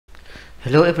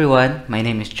Hello everyone, my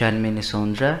name is John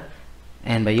Minisondra,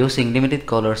 and by using limited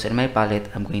colors in my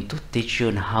palette, I'm going to teach you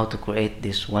on how to create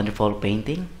this wonderful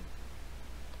painting.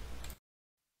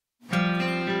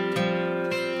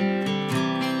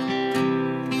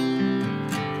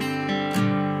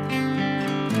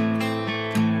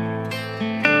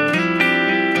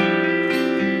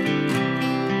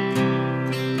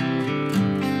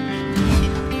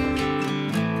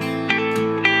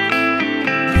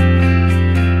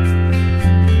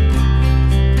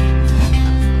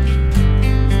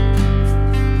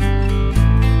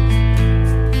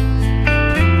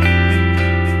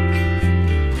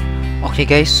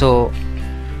 Okay guys, so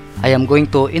I am going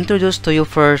to introduce to you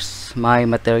first my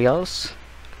materials.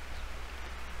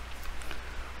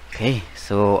 Okay,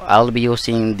 so I'll be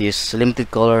using these limited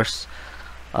colors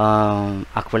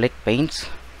acrylic paints.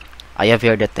 I have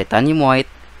here the titanium white,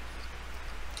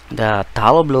 the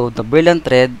tallow blue, the brilliant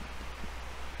red,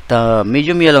 the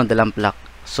medium yellow, and the lamp black.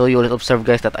 So you will observe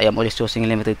guys that I am always using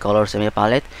limited colors in my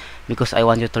palette because I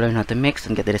want you to learn how to mix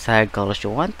and get the desired colors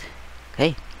you want.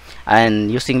 Okay,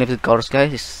 and using limited colors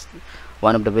guys is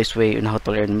one of the best way on how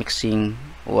to learn mixing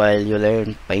while you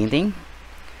learn painting.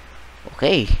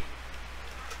 Okay,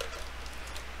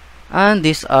 and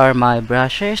these are my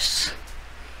brushes.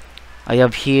 I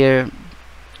have here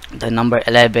the number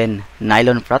 11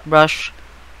 nylon flat brush,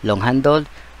 long handled,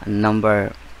 and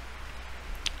number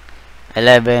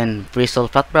 11 bristle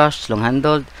flat brush, long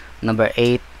handled, number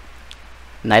 8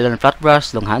 nylon flat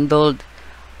brush, long handled,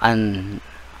 and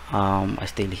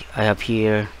I have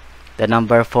here the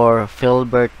number 4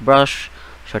 filbert brush,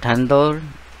 short handled,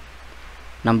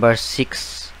 number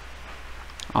 6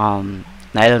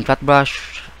 nylon flat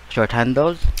brush, short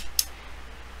handled,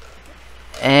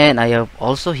 and I have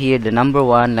also here the number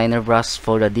 1 liner brush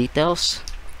for the details.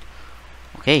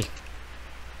 Okay,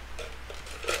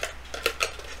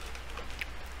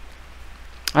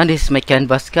 and this is my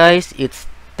canvas guys. It's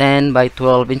 10 by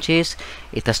 12 inches.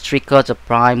 It has 3 coats of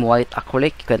prime white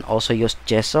acrylic. You can also use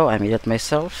gesso, I made it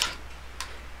myself,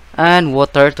 and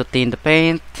water to thin the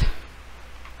paint.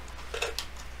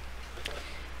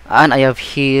 And I have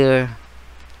here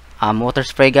water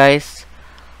spray guys,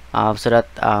 so that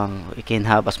we can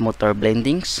have a smoother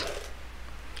blendings.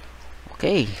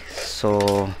 Okay,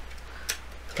 so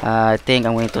I think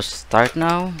I'm going to start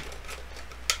now,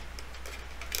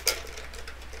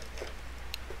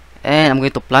 and I'm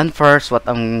going to plan first what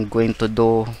I'm going to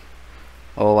do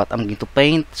or what I'm going to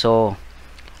paint. So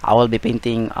I will be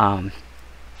painting a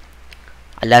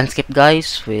landscape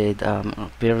guys with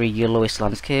very yellowish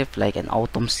landscape, like an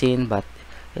autumn scene, but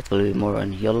it will be more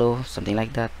on yellow, something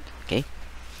like that. Okay,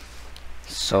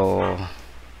 so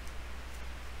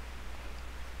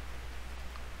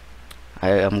I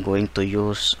am going to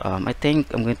use I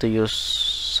think I'm going to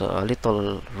use a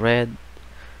little red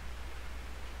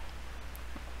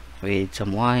with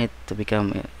some white to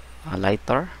become a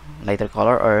lighter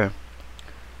color, or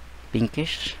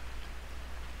pinkish.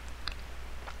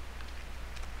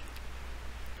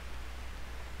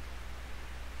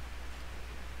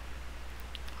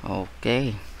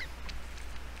 Okay,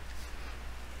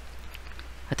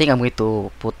 I think I'm going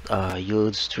to put a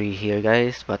huge tree here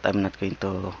guys, but I'm not going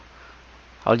to.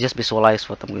 I'll just visualize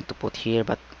what I'm going to put here,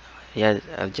 but yeah,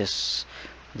 I'll just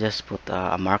put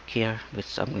a mark here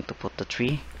which I'm going to put the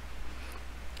tree.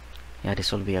 Yeah,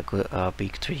 this will be a good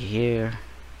big tree here,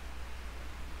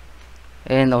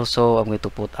 and also I'm going to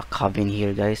put a cabin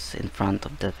here guys in front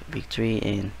of the big tree,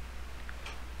 and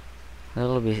there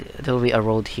will be a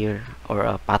road here, or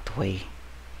a pathway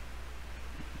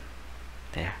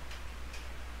there.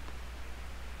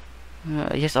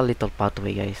 Just a little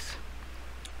pathway guys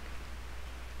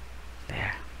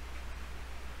there,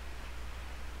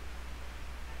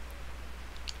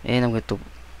 and I'm going to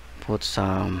put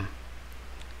some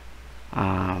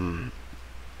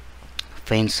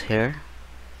fence here,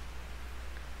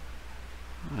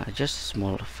 just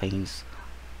small fence,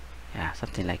 yeah,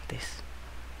 something like this.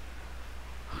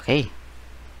 Okay,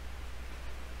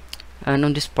 and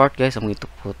on this part guys I'm going to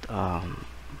put a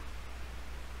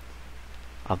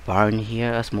barn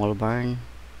here, a small barn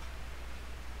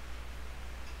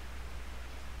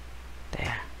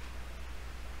there,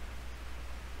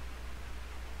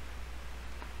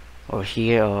 or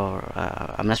here, or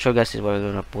I'm not sure guys if we're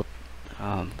gonna put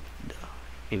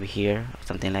maybe here, or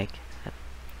something like that.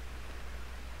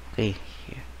 Okay,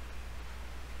 here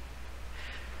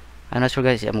I'm not sure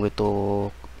guys I'm going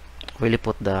to really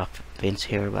put the fence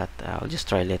here, but I'll just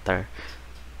try later.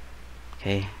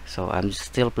 Okay, so I'm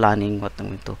still planning what I'm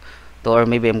going to do, or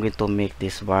maybe I'm going to make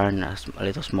this barn a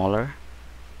little smaller.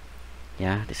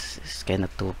 Yeah, this is kind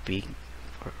of too big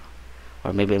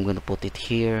or maybe I'm going to put it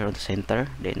here on the center,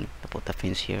 then to put the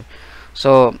fence here.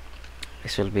 So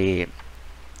this will be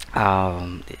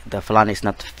the plan is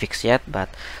not fixed yet, but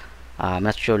I'm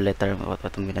not sure later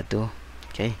what I'm gonna do.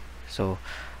 Okay, so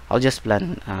I'll just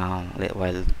plan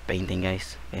while painting,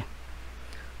 guys. Okay,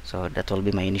 so that will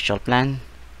be my initial plan,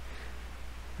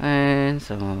 and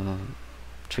some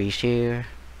trees here,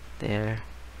 there.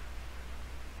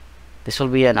 This will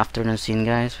be an afternoon scene,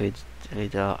 guys, with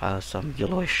some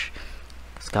yellowish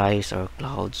skies or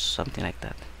clouds, something like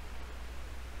that.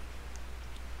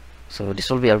 So this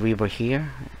will be a river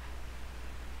here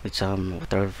with some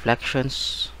water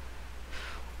reflections.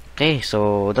 Okay,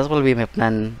 so that will be my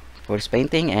plan for this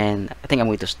painting, and I think I'm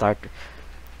going to start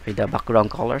with the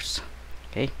background colors.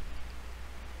 Okay,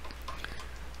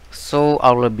 so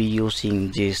I will be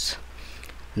using this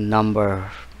number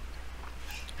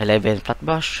 11 flat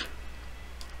brush,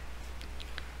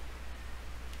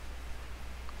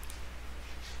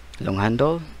 long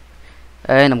handle,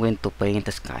 and I'm going to paint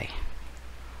the sky.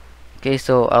 Okay,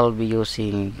 so I'll be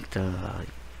using the,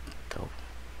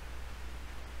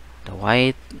 the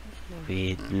white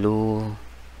with blue.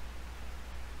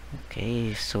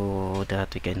 Okay, so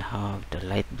that we can have the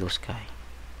light blue sky.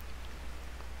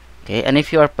 Okay, and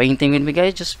if you are painting with me,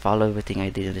 guys, just follow everything I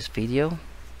did in this video.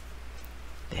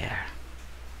 There.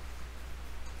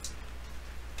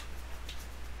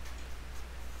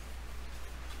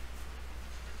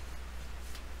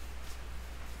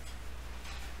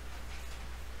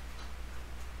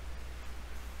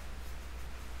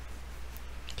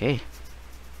 Okay.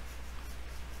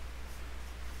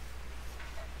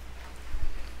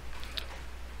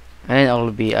 And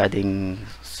I'll be adding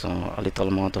a little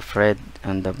amount of red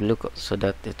and the blue so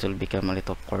that it will become a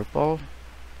little purple.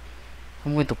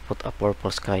 I'm going to put a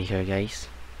purple sky here, guys.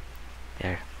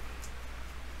 There.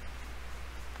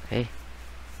 Okay.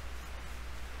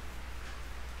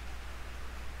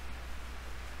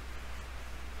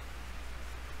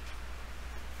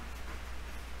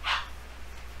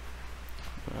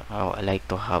 I like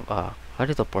to have a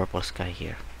little purple sky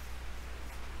here.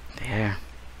 There.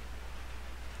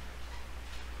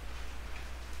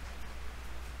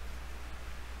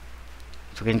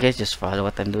 So again, guys, just follow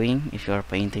what I'm doing if you are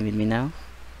painting with me now,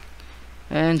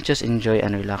 and just enjoy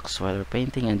and relax while you're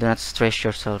painting, and do not stress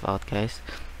yourself out, guys.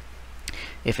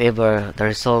 If ever the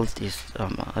result is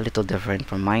a little different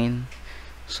from mine,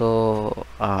 so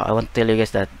I want to tell you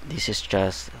guys that this is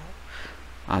just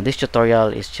this tutorial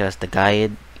is just the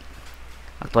guide.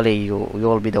 Actually, you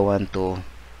will be the one to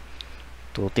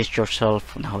teach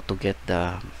yourself on how to get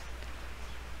the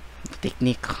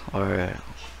technique, or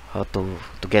how to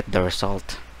get the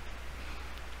result.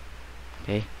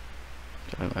 Okay,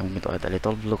 so I'm going to add a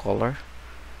little blue color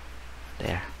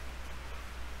there.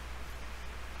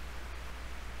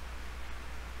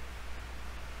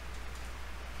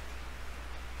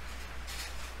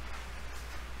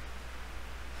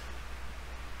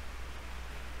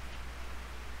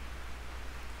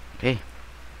 Okay,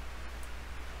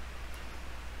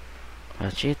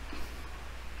 that's it.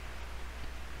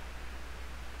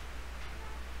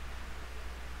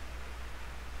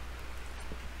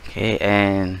 Okay,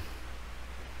 and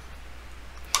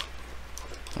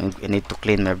I need to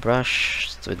clean my brush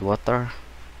with water,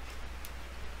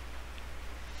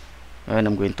 and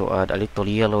I'm going to add a little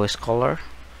yellowish color.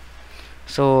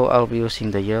 So I'll be using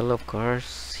the yellow, of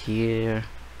course, here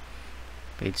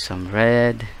with some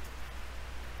red,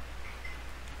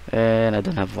 and I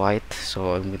don't have white,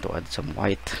 so I'm going to add some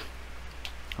white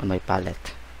on my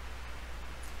palette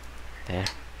there.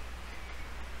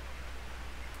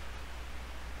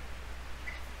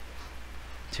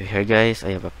 So here, guys,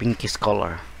 I have a pinkish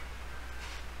color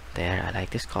there. I like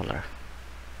this color.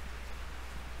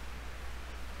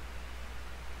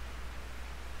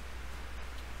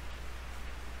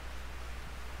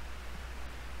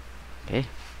 Okay,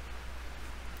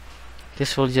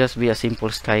 this will just be a simple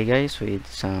sky, guys, with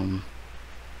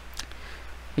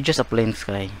just a plain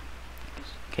sky.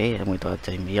 Okay, I'm going to add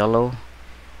some yellow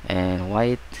and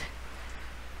white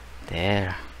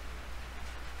there.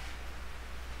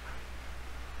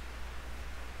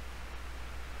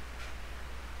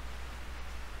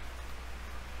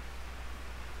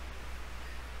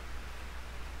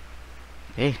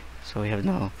 Okay, so we have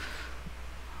now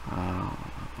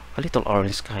a little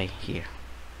orange sky here.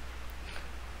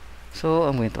 So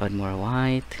I'm going to add more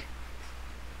white.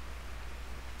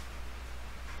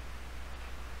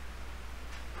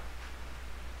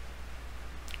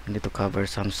 I need to cover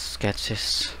some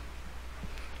sketches.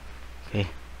 Okay.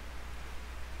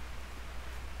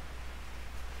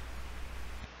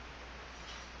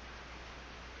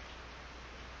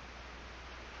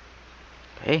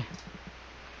 Okay.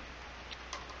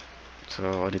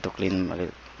 So I need to clean my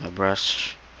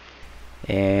brush,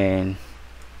 and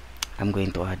I'm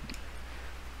going to add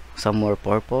some more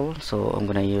purple. So I'm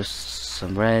gonna use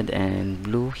some red and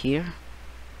blue here.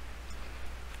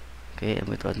 Okay, I'm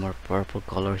going to add more purple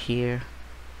color here.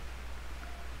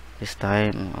 This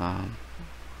time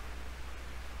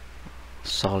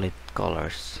solid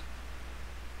colors.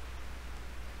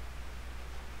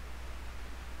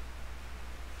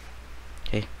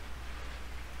 Okay,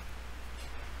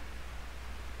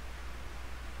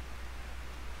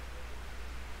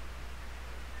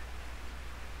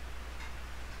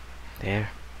 there.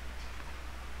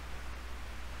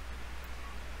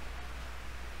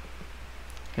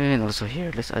 And also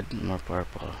here, let's add more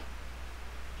purple.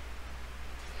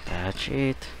 That's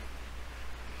it.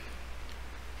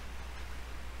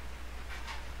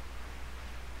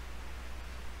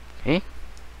 Okay.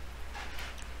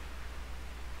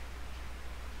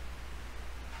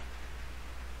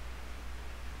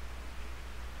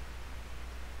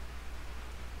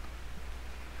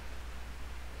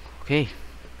 Okay.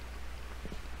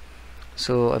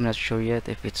 So I'm not sure yet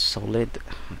if it's solid.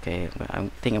 Okay, I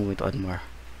think I'm going to add more.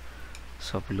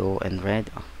 So blue and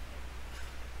red.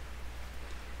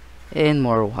 And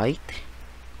more white.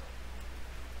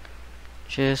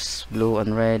 Just blue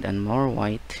and red and more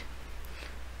white.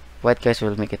 White, guys,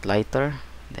 will make it lighter.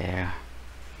 There.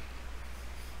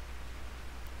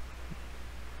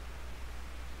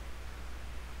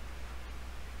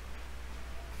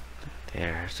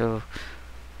 There. So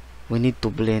we need to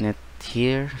blend it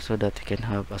here so that we can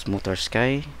have a smoother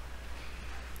sky.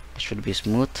 It should be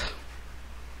smooth.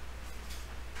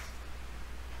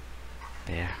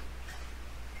 There.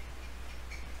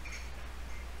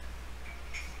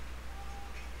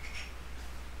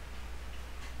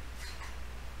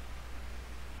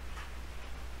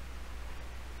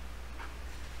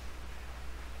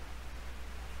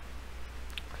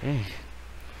 Okay.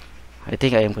 I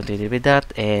think I am continue with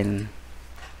that, and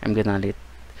I'm gonna let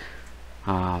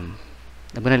um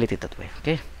I'm gonna let it that way.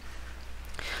 Okay.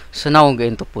 So now I'm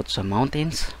going to put some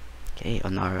mountains. Okay,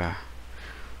 on our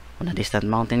on a distant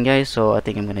mountain, guys. So I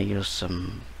think I'm gonna use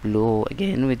some blue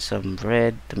again with some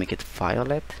red to make it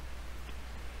violet.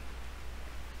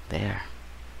 There.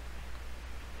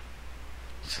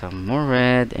 Some more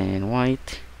red and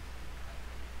white.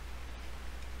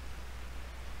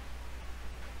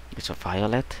 It's a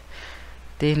violet.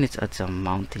 Then let's add some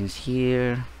mountains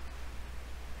here.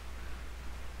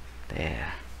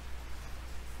 There.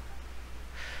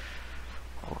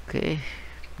 Okay,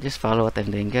 just follow what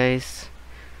I'm doing, guys.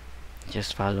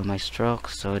 Just follow my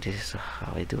strokes. So this is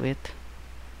how I do it.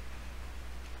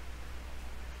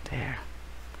 There.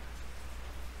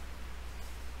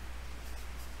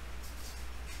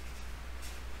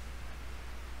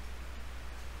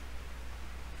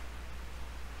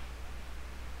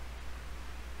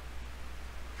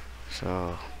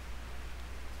 So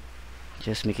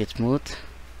just make it smooth.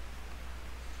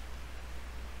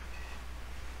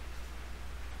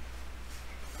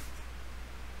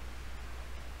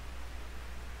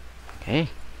 Okay.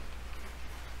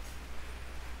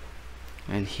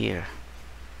 And here.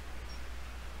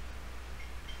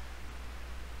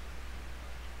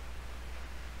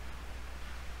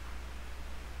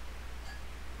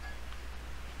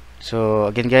 So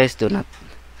again, guys, do not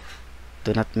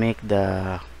make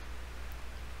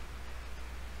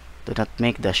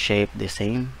the shape the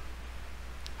same.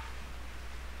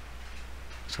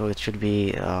 So it should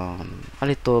be a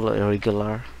little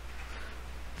irregular,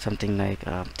 something like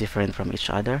different from each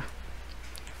other.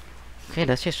 Okay,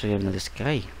 that's just showing the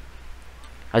sky.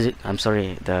 I'm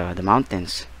sorry, the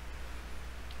mountains.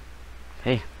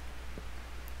 Okay,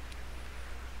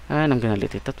 and I'm gonna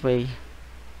let it that way.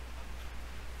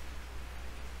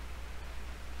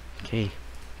 Okay.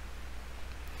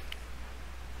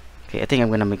 Okay, I think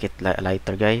I'm gonna make it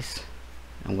lighter, guys.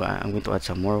 I'm going to add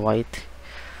some more white.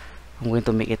 I'm going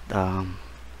to make it a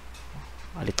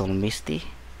little misty.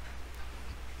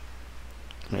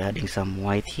 We're adding some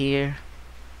white here.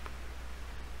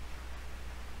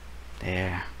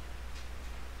 There.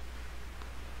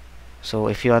 So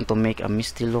if you want to make a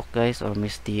misty look, guys, or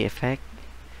misty effect,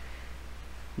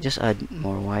 just add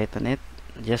more white on it.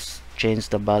 Just change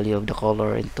the value of the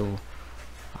color into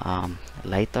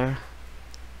lighter.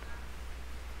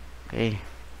 Okay,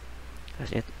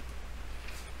 that's it.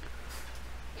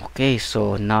 Okay,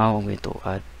 so now I'm going to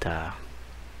add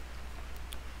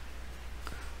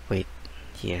wait,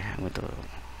 here I'm going to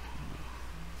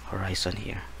horizon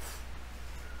here.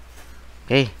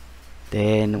 Okay,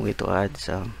 then we're going to add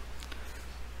some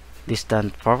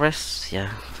distant forest.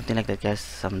 Yeah, something like that, guys.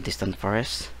 Some distant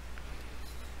forest.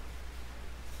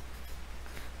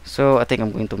 So I think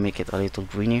I'm going to make it a little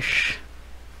greenish.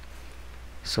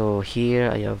 So here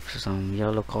I have some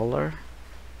yellow color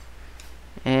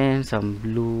and some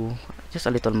blue, just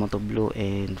a little amount of blue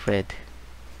and red.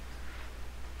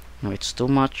 No, it's too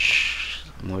much.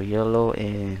 More yellow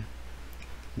and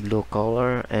blue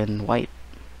color and white.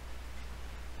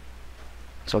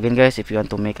 So again guys, if you want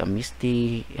to make a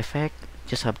misty effect,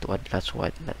 just have to add lots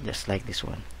white, just like this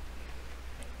one.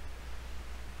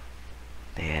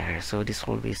 There, so this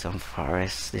will be some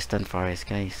forest, distant forest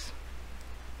guys.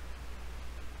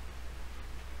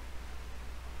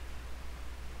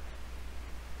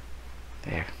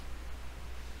 There.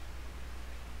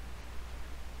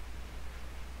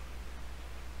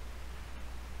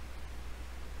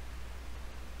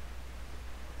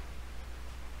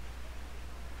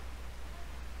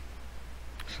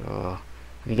 So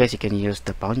you guys, you can use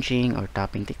the punching or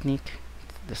tapping technique,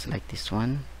 just like this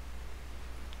one.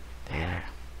 There.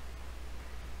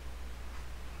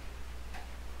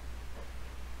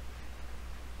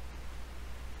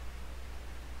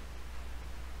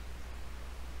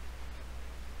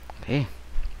 Okay.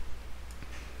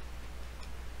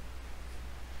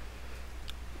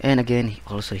 And again,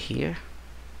 also here.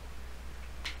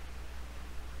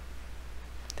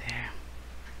 There.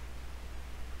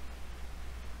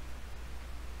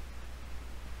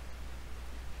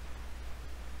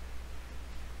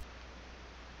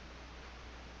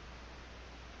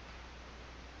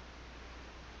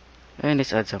 And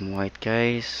let's add some white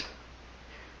guys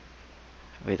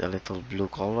with a little blue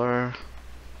color.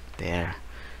 There.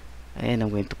 And I'm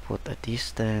going to put a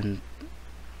distant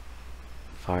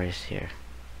forest here.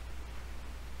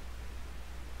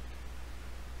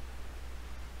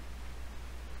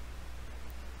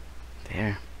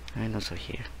 There. And also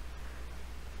here.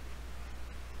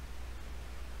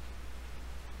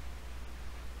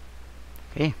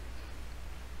 Okay.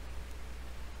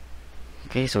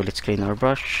 Okay, so let's clean our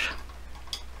brush.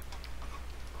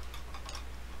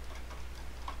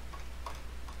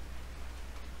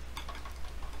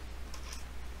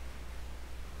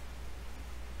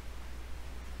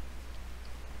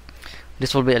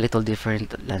 This will be a little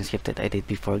different landscape that I did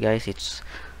before guys. It's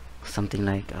something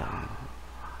like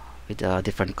with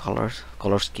different color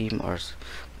scheme or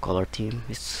color theme.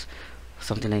 It's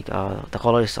something like the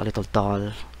color is a little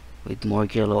dull with more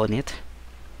yellow on it.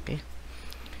 Okay,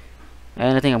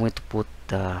 and I think I'm going to put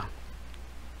the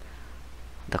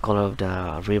color of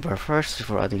the river first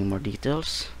before adding more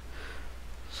details.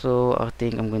 So I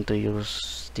think I'm going to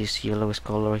use this yellowish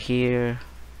color here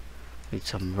with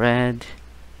some red,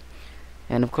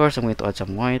 and of course I'm going to add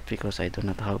some white because I do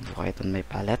not have white on my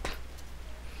palette.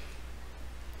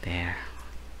 There.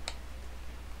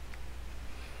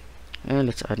 And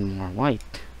let's add more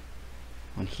white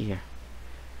on here.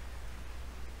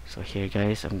 So here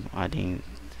guys, I'm adding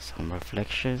some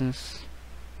reflections.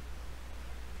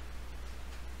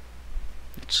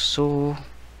 It's so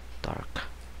dark.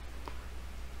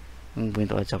 I'm going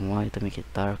to add some white to make it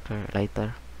darker,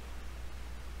 lighter.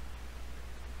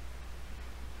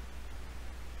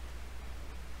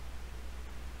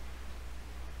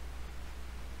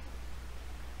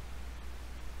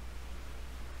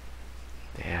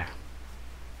 There.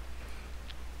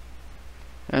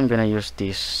 I'm gonna use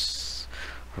this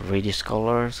reddish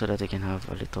color so that I can have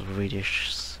a little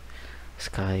reddish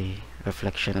sky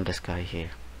reflection of the sky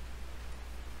here.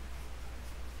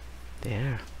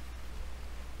 There.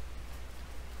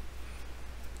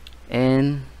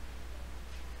 And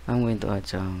I'm going to add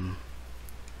some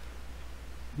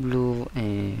blue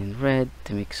and red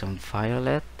to make some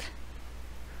violet.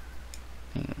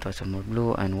 I'm going to add some more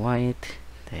blue and white.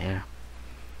 There.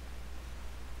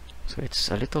 So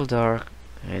it's a little dark.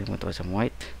 I'm going to add some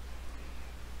white.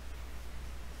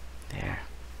 There.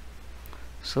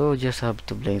 So just have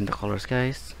to blend the colors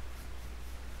guys.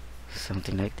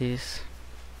 Something like this.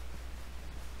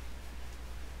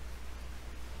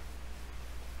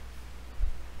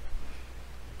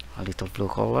 A little blue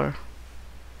color.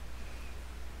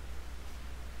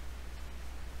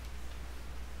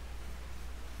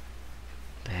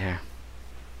 There.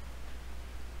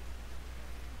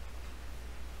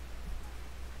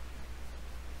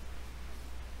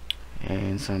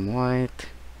 And some white,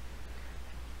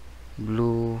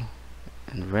 blue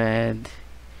and red,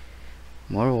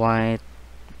 more white,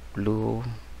 blue,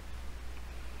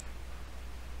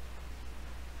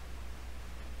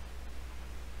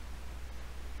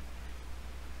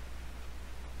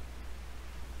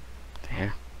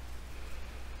 there.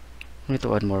 I'm going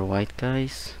to add more white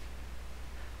guys.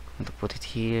 I'm going to put it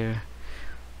here.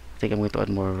 I think I'm going to add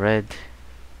more red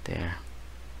there.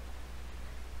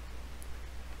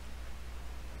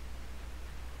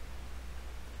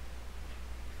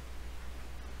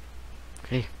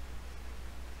 Okay,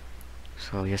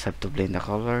 so you just have to blend the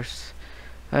colors.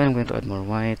 I'm going to add more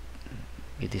white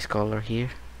with this color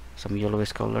here, some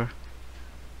yellowish color.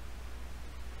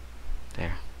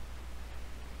 There,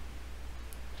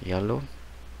 yellow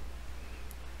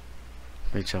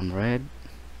with some red.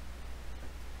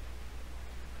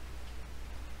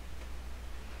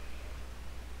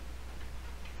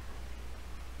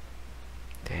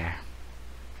 There.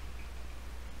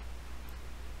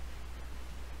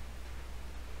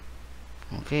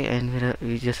 Okay, and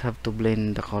we just have to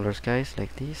blend the colors, guys,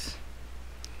 like this,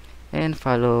 and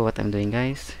follow what I'm doing,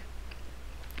 guys.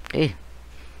 Okay,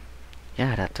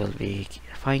 yeah, that will be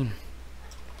fine.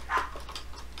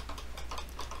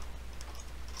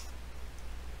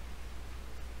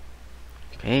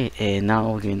 Okay, and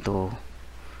now we're going to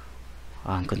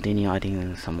continue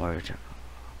adding some more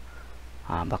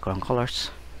background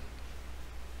colors.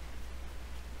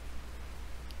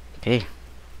 Okay,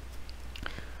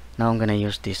 now I'm gonna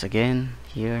use this again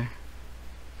here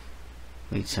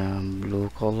with some blue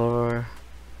color,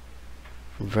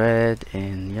 red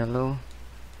and yellow.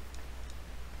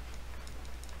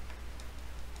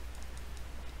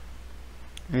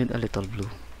 And a little blue,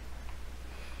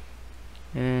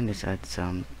 and let's add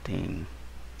something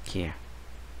here,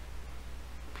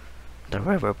 the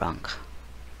river bank.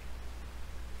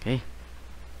 Okay,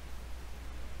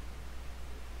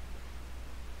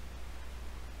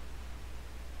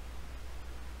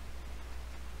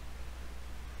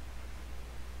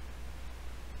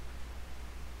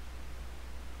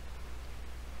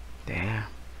 there.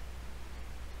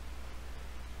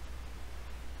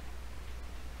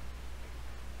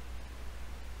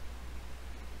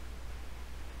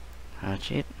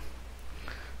 That's it.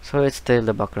 So it's still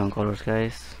the background colors,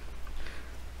 guys.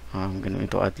 I'm going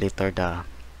to add later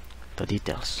the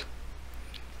details.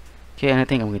 Okay, and I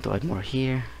think I'm going to add more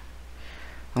here.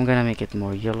 I'm gonna make it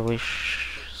more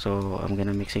yellowish, so I'm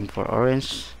gonna mixing for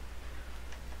orange.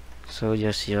 So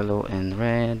just yellow and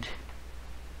red.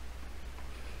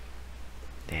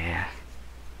 There.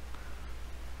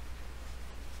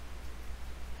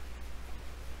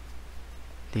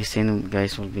 This scene,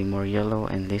 guys, will be more yellow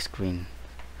and less green,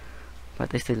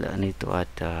 but I still need to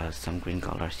add some green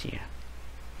colors here.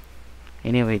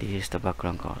 Anyway, this is the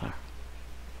background color.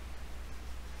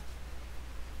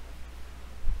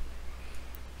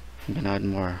 I'm gonna add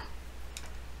more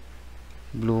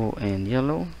blue and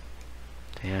yellow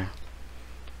there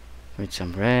with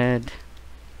some red.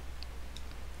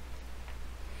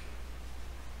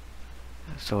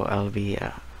 So I'll be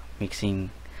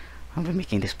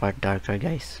making this part darker,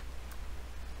 guys,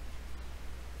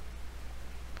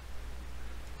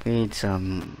 with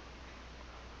some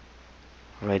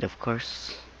red, of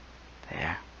course,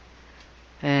 there,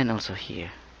 and also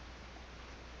here.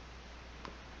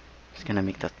 It's gonna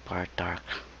make that part dark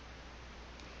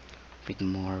with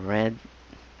more red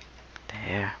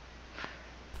there.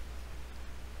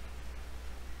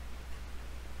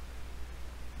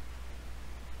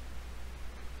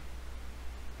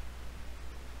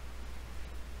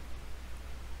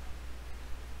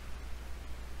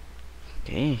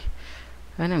 Okay,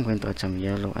 and I'm going to add some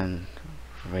yellow and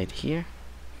red here.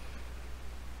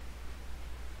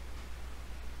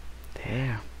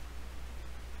 There.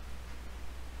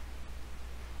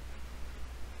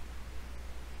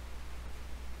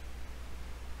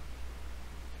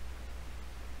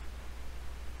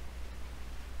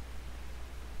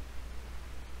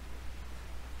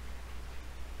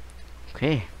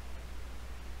 Okay.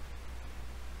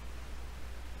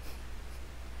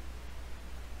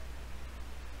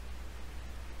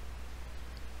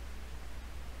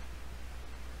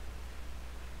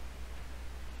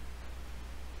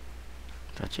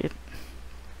 That's it.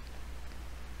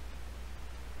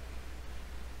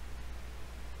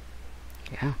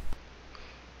 Yeah.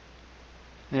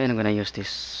 And I'm gonna use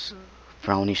this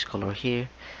brownish color here,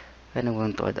 and I'm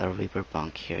going to add a river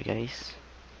bank here, guys.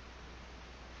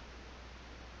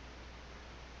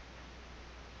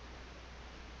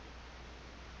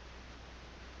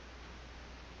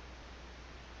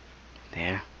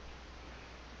 There.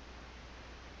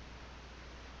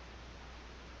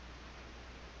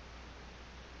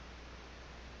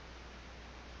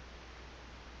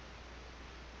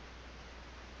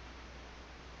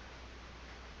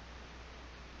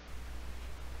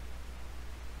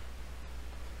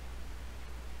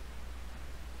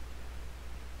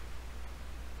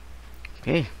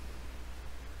 Okay.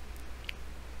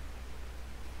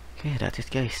 Okay, that's it,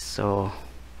 guys. So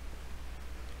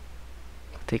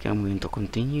I think I'm going to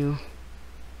continue.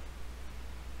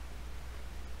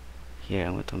 Here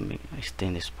I'm going to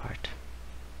extend this part.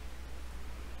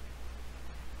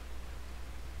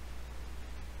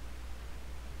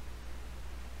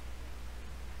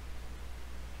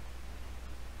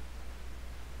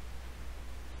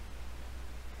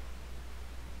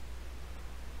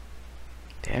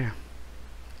 There.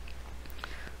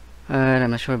 And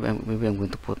I'm not sure, but maybe I'm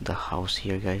going to put the house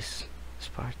here, guys. This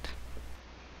part.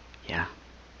 Yeah.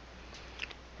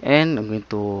 And I'm going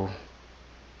to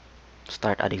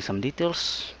start adding some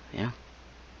details. Yeah.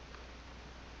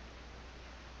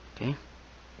 Okay.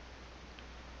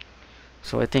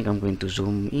 So I think I'm going to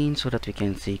zoom in so that we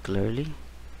can see clearly.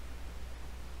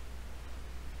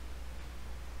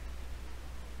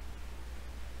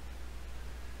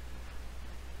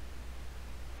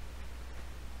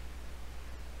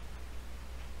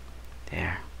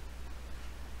 There.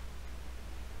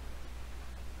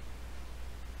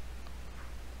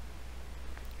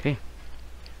 Okay.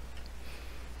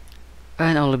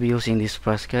 And I'll be using this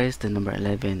brush, guys, the number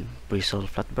 11 bristle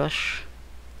flat brush.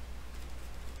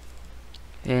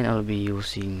 And I'll be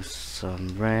using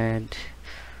some red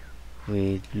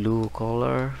with blue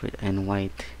color and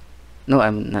white. No,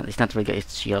 I'm not. It's not red, guys.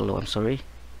 It's yellow. I'm sorry.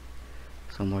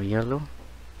 Some more yellow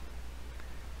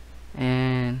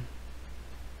and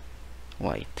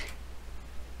white.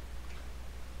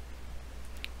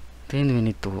 Then we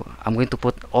need to. I'm going to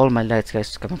put all my lights,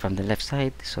 guys, coming from the left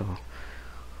side. So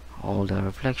all the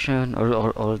reflection or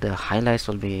all the highlights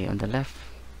will be on the left.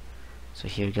 So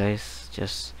here, guys,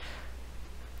 just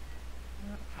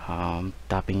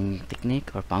tapping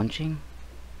technique or punching.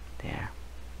 There.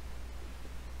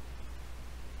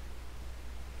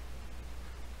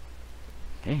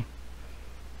 Okay.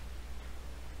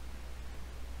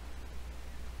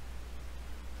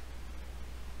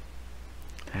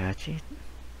 That's it.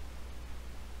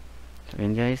 So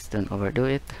again, guys, don't overdo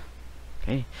it.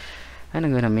 Okay. And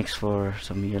I'm gonna mix for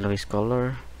some yellowish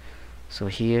color. So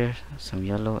here, some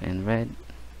yellow and red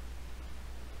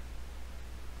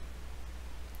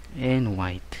and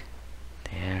white.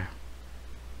 There.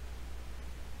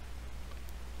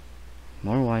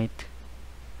 More white.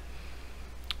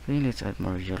 Okay, let's add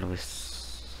more yellowish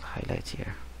highlights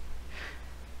here.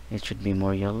 It should be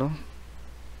more yellow.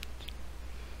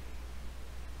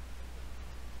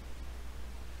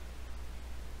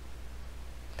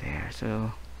 There.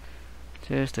 So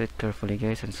just do it carefully,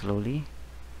 guys, and slowly.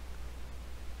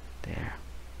 There.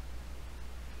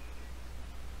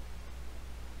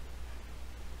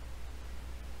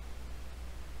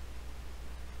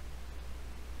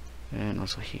 And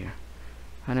also here.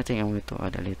 And I think I'm going to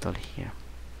add a little here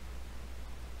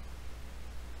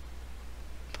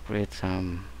to create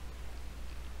some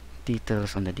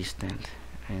details on the distance.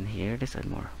 And here, let's add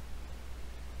more.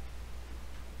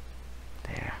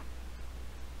 There.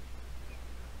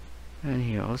 And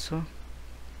here also.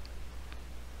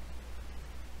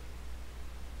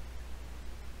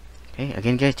 Okay,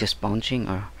 again, guys, just punching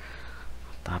or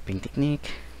tapping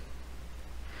technique.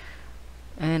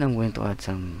 And I'm going to add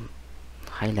some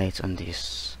highlights on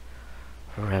this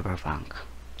rubber bank.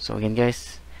 So again,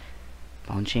 guys,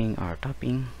 punching or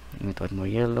tapping. I'm going to add more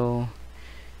yellow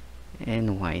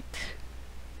and white.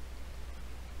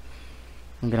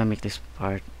 I'm gonna make this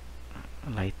part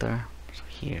lighter. So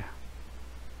here.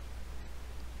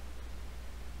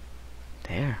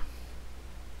 There.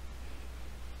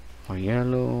 More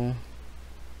yellow.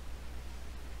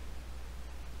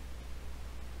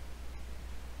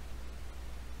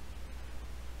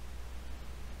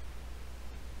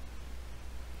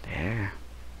 There.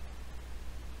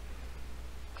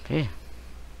 Okay.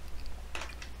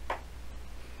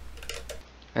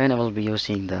 And I will be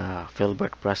using the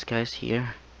filbert brush, guys,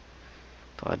 here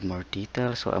to add more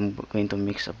detail. So I'm going to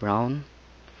mix a brown.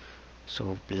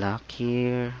 So black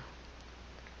here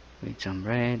with some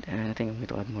red, and I think I'm going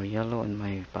to add more yellow on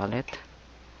my palette.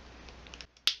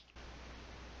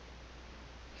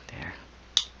 There.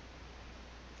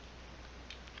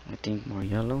 I think more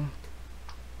yellow.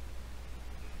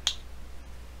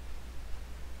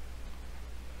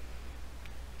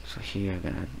 So here I'm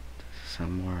gonna add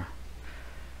some more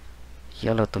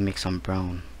yellow to make some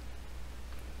brown.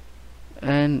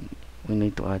 And we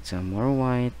need to add some more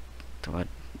white to add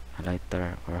a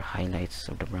lighter or highlights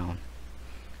of the brown.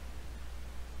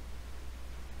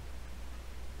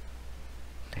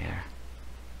 There.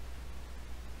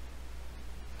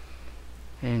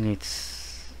 And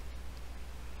it's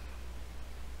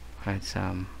add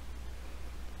some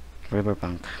rubber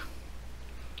bank.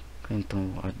 I'm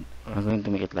going to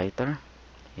make it lighter.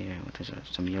 Here with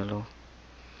some yellow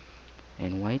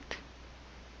and white.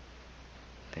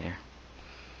 There.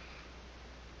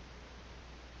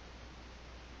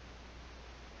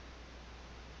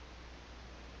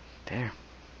 There.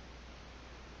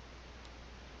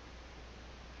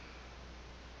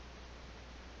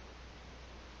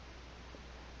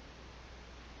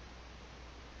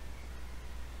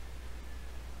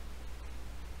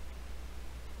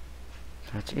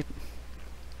 That's it.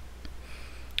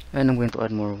 And I'm going to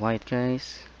add more white,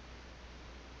 guys,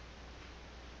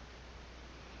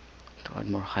 to add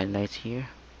more highlights here.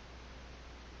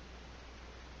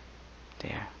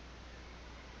 There.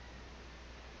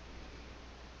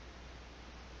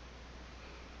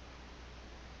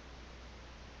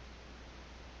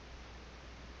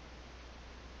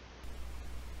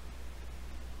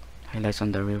 Highlights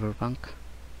on the riverbank.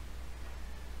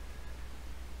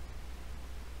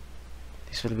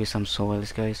 This will be some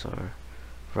soils, guys, or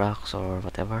rocks or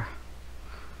whatever.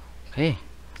 Okay,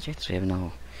 that's it. So we have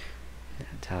now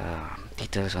the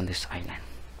details on this island.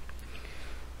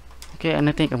 Okay, and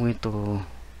I think I'm going to,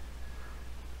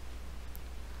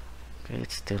 okay,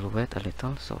 it's still wet a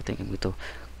little, so I think I'm going to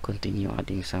continue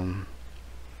adding some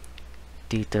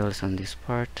details on this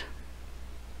part.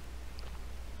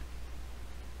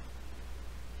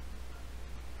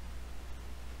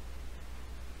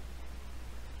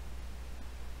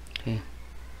 Okay,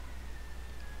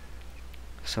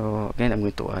 so again I'm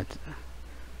going to add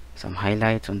some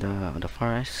highlights on the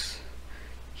forest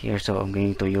here. So I'm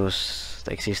going to use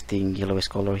the existing yellowish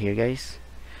color here, guys,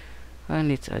 and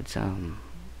let's add some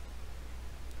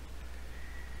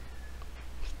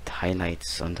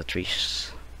highlights on the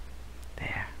trees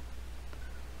there.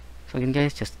 So again,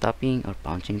 guys, just tapping or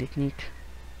punching technique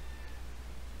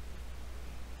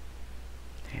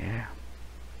there.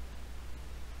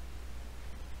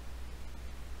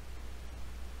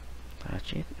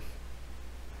 Touch it,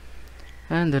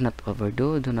 and do not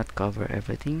overdo, do not cover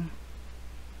everything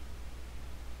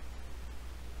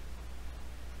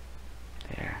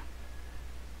there.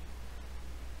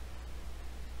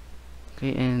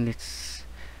 Okay, and let's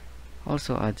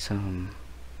also add some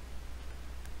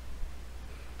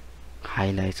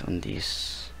highlights on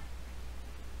this,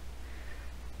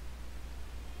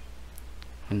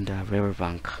 on the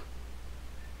riverbank.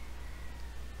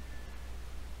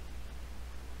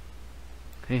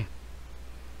 Okay,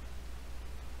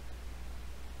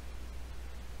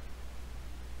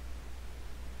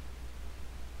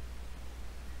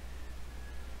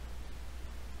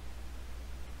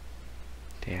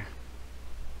 there.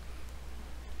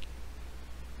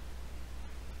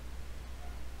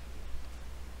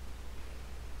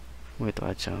 I'm going to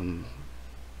add some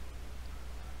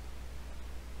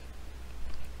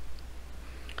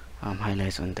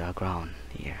highlights on the ground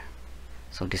here.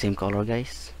 So the same color,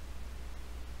 guys.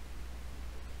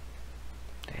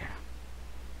 There.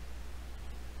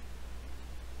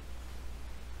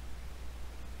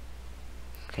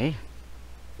 Okay.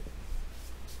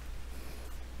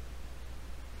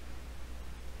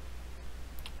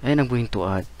 And I'm going to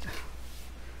add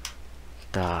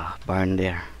the barn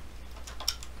there.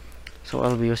 So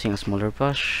I'll be using a smaller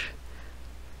brush,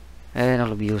 and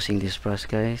I'll be using this brush,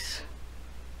 guys.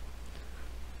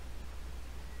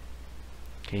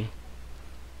 Okay,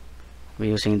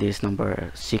 we're using this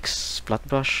number 6 flat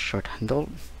brush, short handle,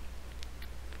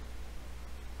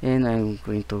 and I'm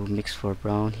going to mix for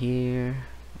brown here,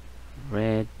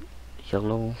 red,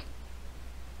 yellow.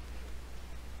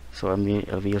 So I'll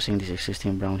be using this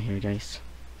existing brown here, guys.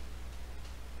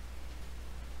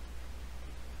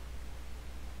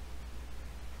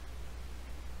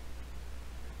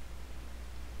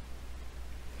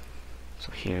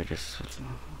 So here, just I'm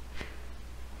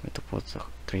going to put the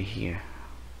 3 here.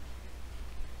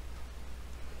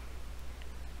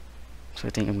 So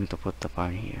I think I'm going to put the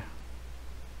barn here.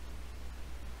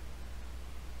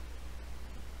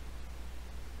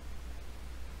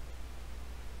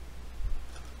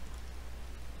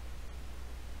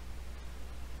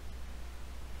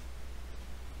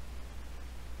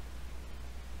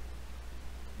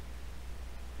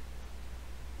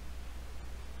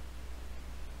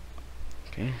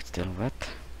 Okay, it's still wet.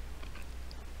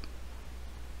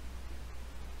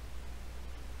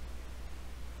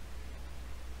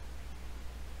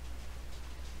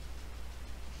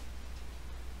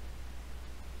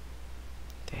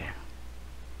 There.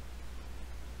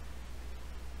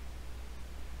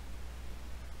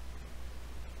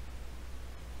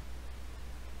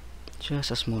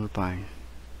 Just a small barn.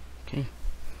 Okay.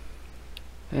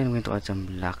 And I'm going to add some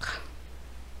black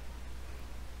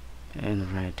and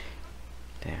red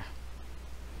there.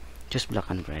 Just black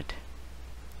and red.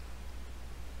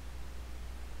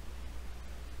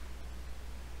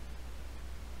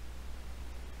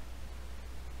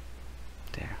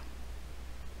 There.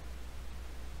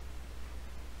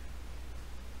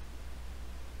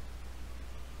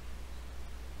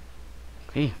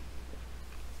 Okay.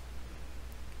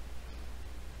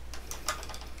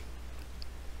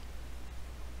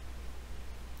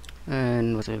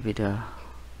 And what will be the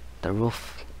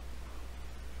roof?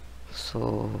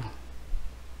 So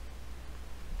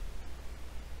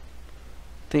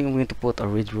think I'm going to put a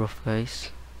red roof, guys.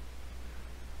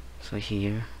 So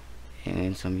here,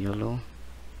 and some yellow,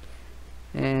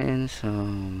 and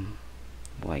some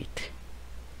white.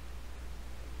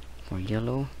 More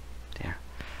yellow there.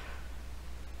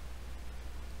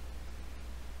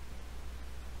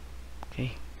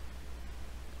 Okay.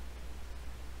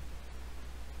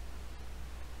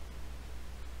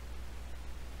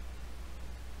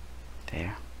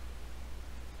 There.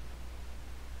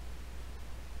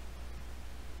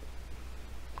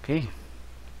 Okay.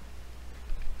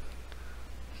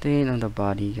 Then on the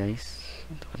body, guys,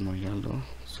 put more yellow,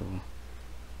 so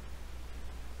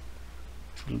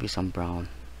it will be some brown.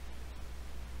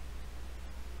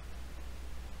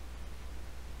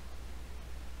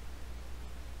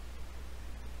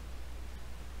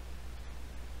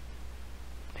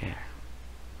 There.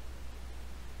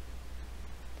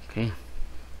 Okay.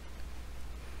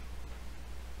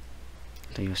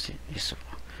 To use this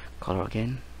color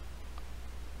again.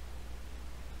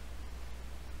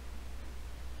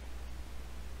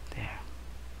 There.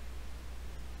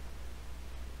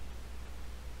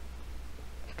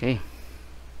 Okay.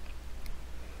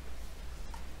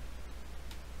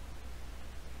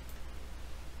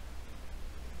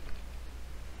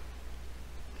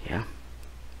 Yeah.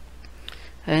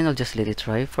 And I'll just let it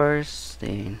dry first,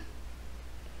 then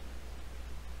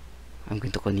I'm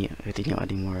going to continue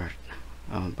adding more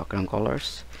background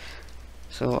colors.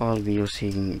 So I'll be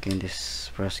using again this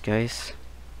brush, guys,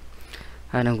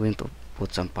 and I'm going to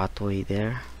put some pathway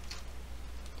there.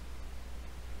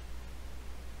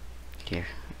 Here,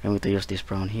 I'm going to use this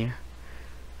brown here,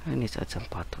 and let's add some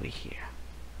pathway here.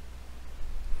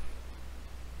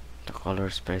 The color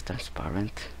is very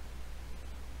transparent,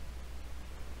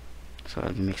 so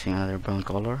I'll be mixing another brown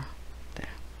color there.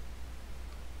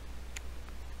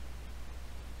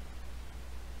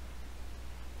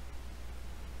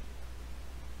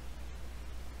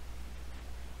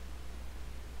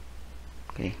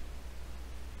 Okay.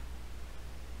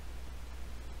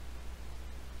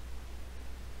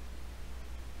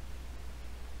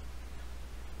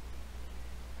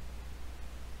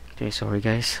 Okay, sorry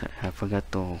guys, I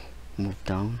forgot to move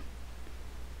down.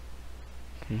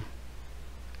 Okay.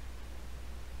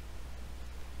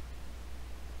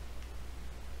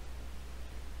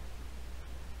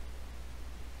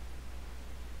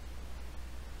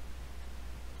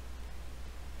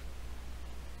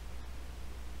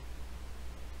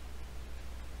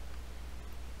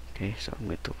 Okay, so I'm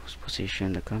going to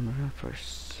position the camera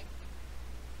first.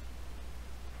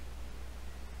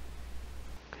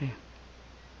 Okay.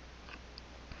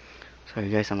 Sorry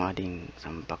guys, I'm adding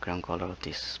some background color of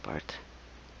this part.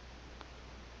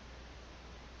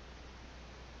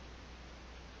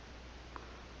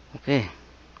 Okay.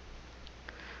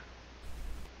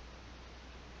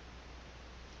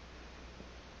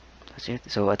 That's it.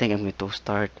 So I think I'm going to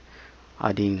start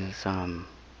adding some.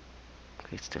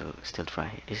 Okay, it's still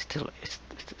dry. It's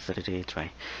already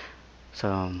dry.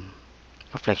 Some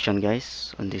reflection,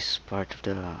 guys, on this part of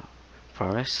the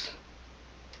forest.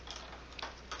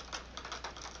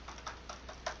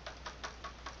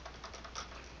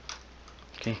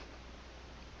 Okay.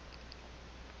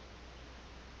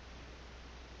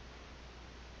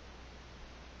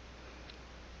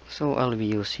 So I'll be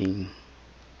using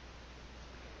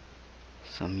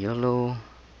some yellow,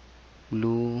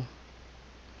 blue,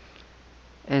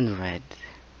 and red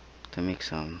to make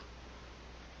some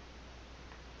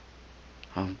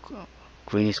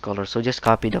greenish color. So just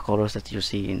copy the colors that you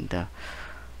see in the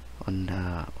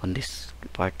on this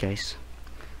part, guys.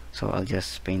 So I'll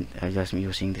just paint. I'm just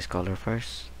using this color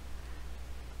first,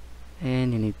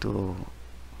 and you need to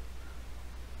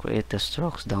create the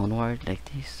strokes downward like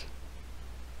this.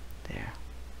 There.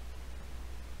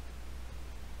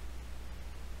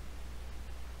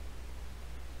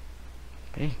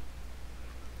 Okay.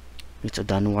 It's a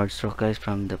downward stroke, guys,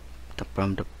 from the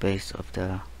base of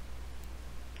the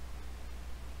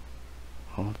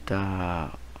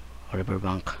river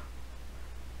bank.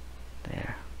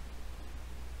 There.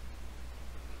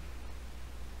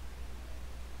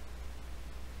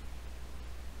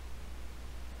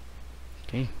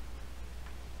 Okay.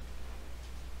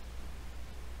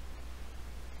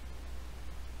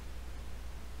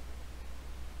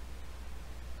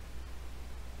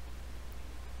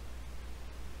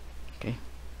 Okay.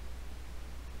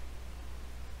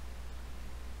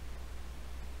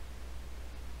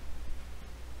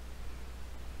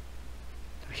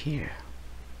 Here.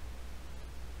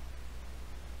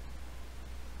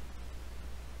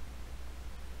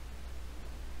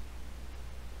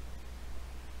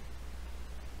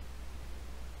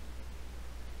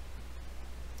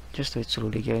 Just do it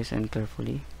slowly, guys, and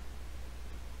carefully.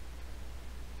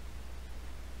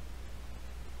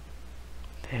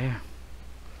 There.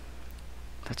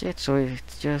 That's it. So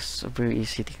it's just a very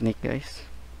easy technique, guys.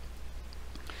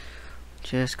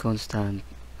 Just constant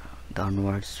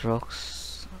downward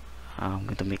strokes. I'm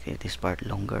going to make this part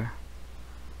longer.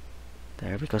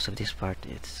 There, because of this part,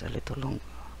 it's a little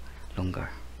longer.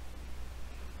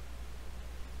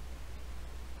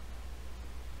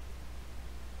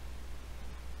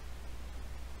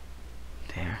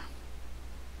 There.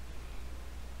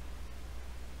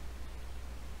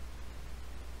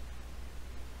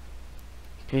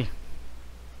 Okay.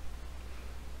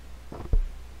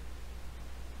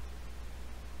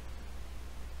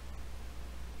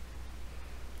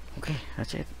 Okay,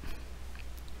 that's it.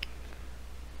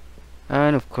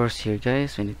 And of course here,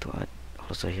 guys, we need to add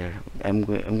also here. I'm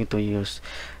going to use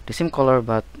the same color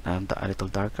but a little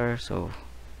darker. So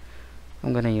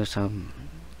I'm gonna use some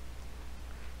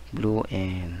blue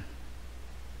and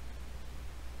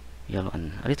yellow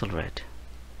and a little red.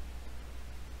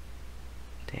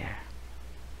 There.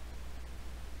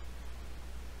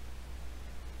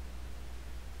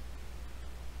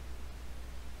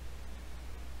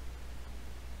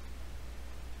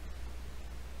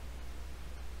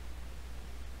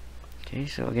 Okay,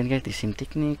 so again, guys, the same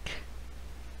technique.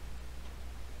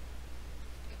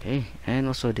 Okay, and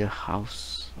also the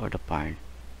house or the barn.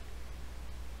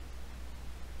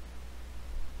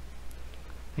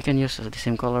 We can use the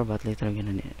same color, but later we're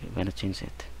gonna change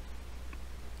it.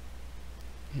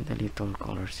 The little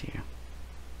colors here.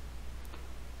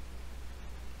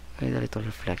 Okay, the little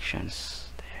reflections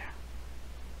there.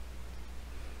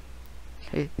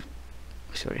 Okay,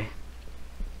 sorry.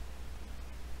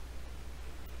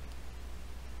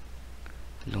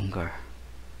 Longer.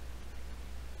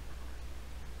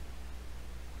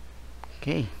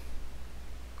 Okay,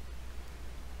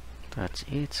 that's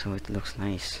it. So it looks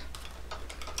nice.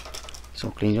 So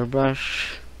clean your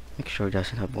brush, make sure it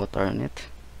doesn't have water on it.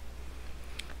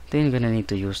 Then you're gonna need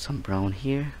to use some brown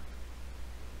here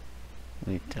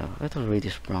with a little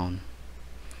reddish brown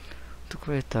to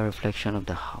create a reflection of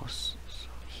the house. So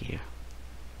here,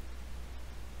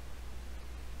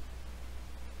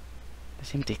 the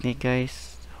same technique, guys.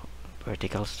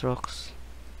 Vertical strokes.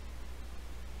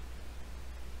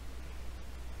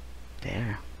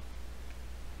 There.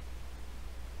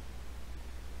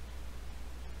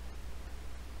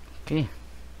 Okay.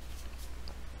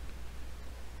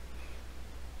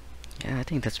 Yeah, I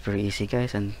think that's very easy,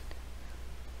 guys, and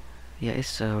yeah,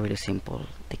 it's a really simple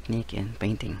technique in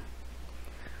painting.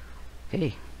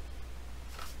 Okay.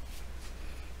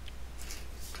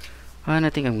 And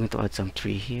I think I'm going to add some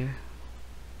tree here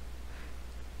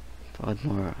to add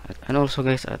more. And also,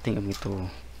 guys, I think I'm going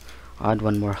to add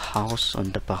one more house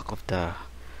on the back of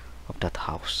that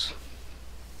house.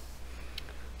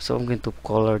 So I'm going to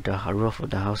color the roof of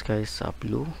the house, guys,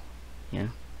 blue. Yeah,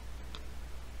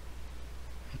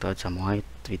 to add some white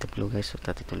with the blue, guys, so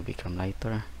that it will become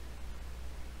lighter.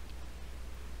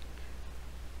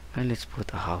 And let's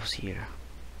put a house here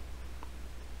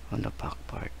on the back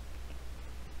part.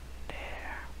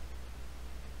 There.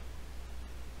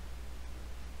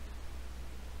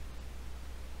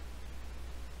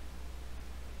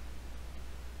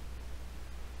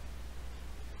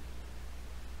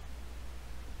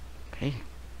 Okay.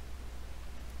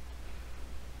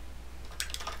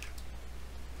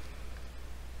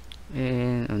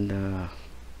 And on the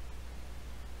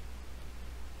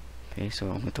okay,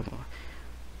 so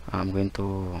I'm going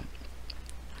to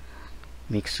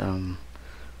mix some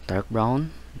dark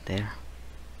brown there.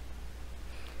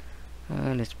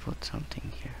 Let's put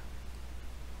something here.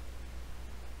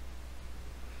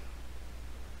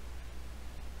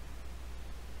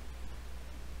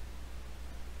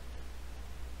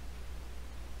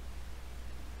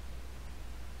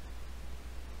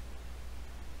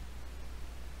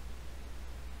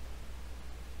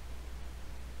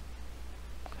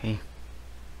 Okay.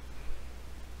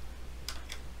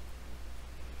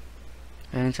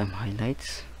 And some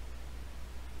highlights.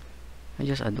 I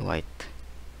just add white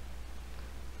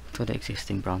to the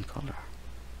existing brown color.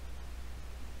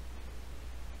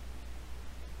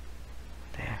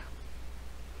 There.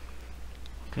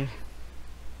 Okay.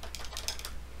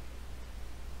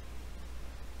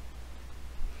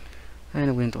 And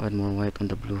I'm going to add more white on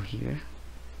the blue here.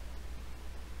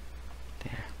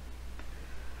 There.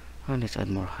 And let's add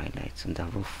more highlights on the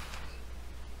roof.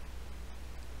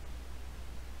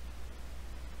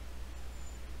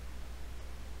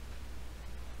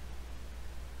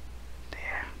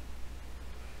 There.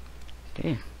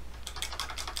 Okay.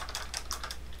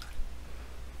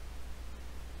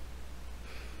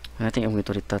 And I think I'm going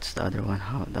to retouch the other one,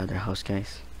 the other house,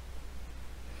 guys,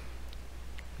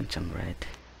 with some red.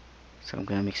 So I'm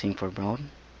gonna mixing for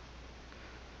brown.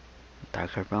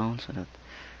 darker brown, so that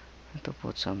I have to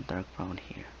put some dark brown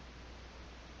here.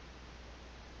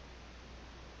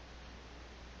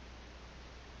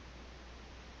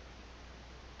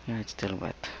 Yeah, it's still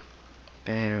wet,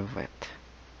 very wet.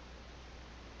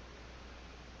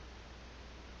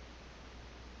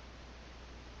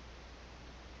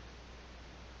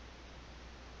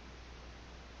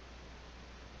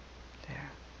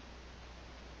 There.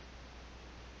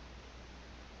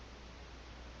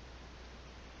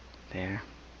 There.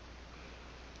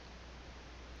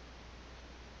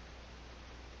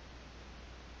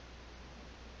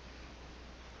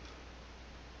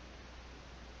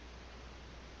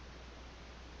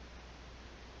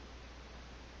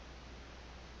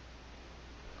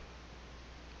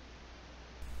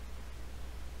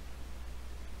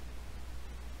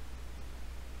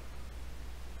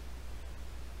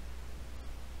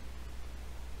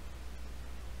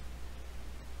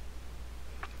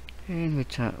 And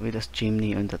with a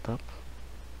chimney on the top.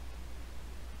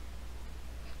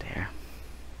 There.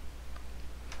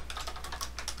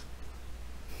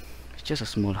 It's just a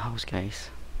small house, guys,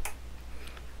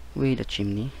 with a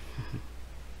chimney.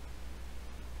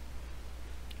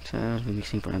 So I'll be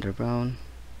mixing for another brown.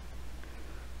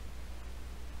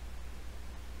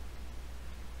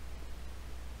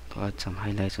 To add some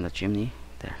highlights on the chimney.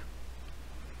 There.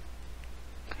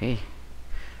 Okay.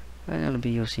 And I'll be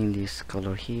using this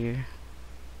color here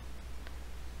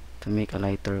to make a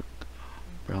lighter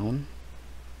brown.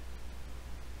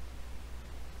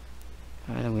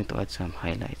 And I'm going to add some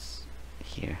highlights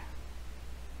here.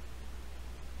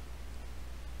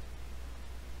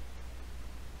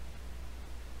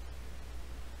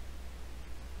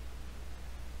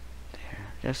 There.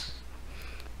 Just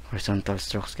horizontal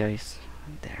strokes, guys.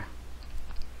 There.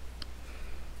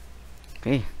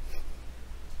 Okay.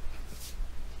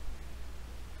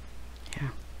 Yeah.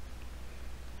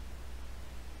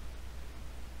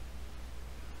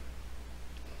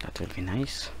 That will be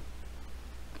nice.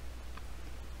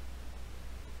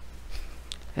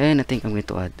 And I think I'm going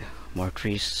to add more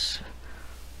trees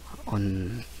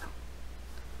on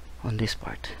this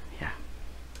part. Yeah.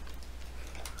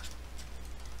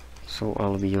 So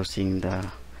I'll be using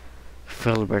the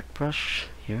filbert brush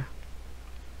here,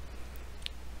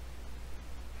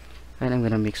 and I'm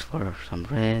gonna mix for some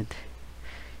red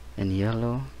and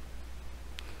yellow.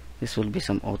 This will be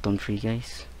some autumn tree,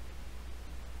 guys.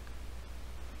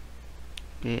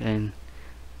 Okay, and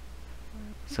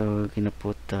so we're gonna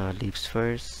put the leaves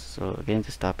first. So again,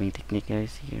 the stopping technique,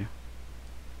 guys, here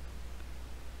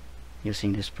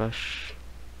using this brush.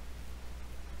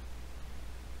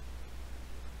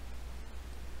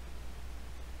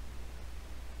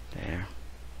 There.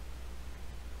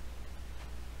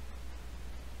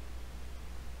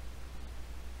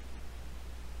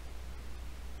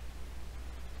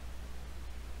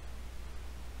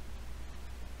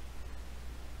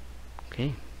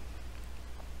 Okay.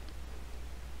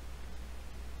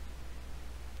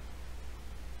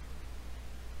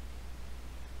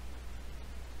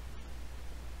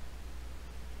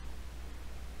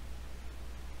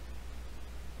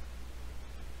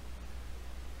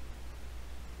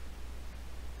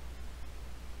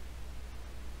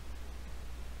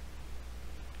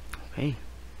 Okay.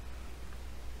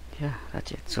 Yeah,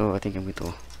 that's it. So I think I'm going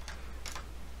to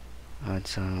add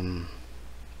some.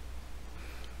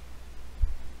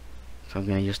 So I'm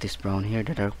gonna use this brown here,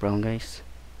 the dark brown, guys.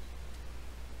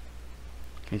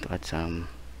 I'm going to add some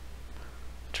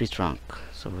tree trunk.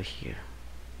 So over here.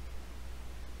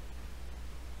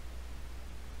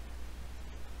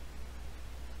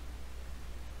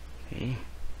 Okay.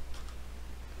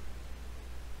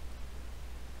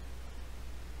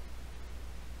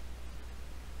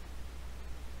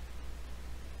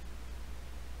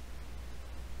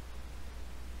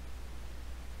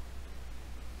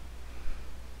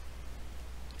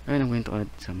 And I'm going to add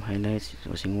some highlights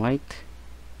using white.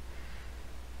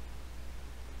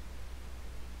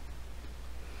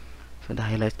 So the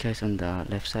highlight, guys, on the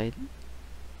left side.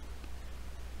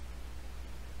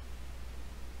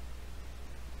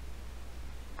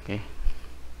 Okay.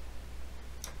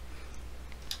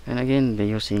 And again, by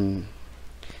using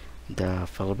the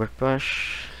filbert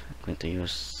brush, I'm going to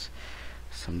use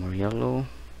some more yellow.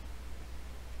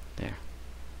 There.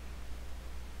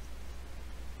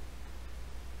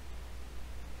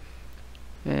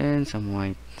 And some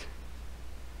white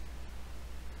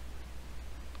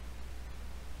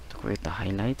to create the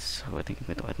highlights. So I think I'm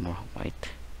going to add more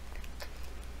white.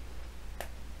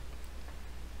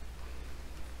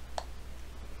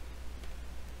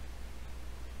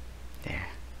 There.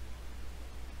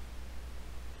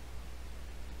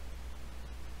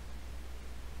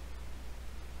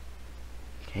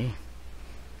 Okay.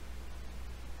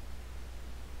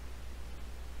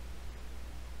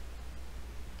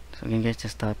 So again guys,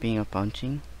 just tapping or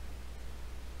punching.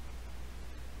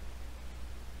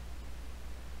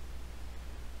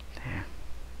 There.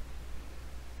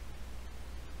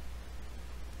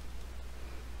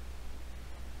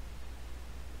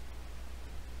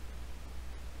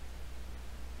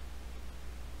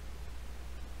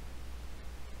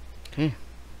 Okay.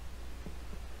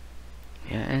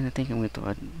 Yeah, and I think I'm going to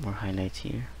add more highlights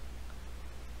here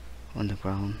on the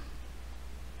ground.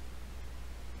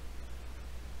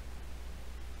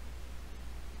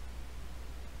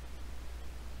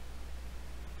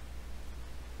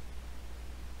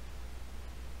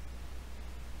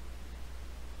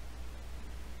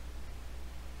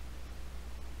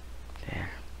 There.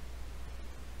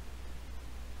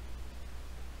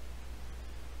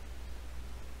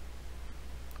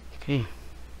 Okay.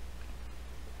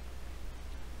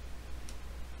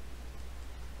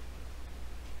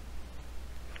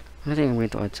 I think I'm going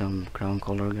to add some ground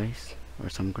color guys, or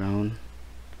some ground.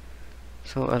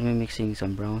 So I'll be mixing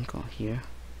some brown here,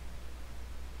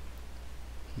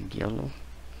 yellow,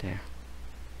 there.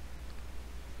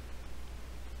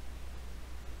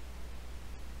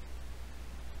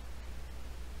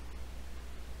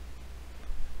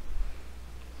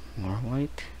 More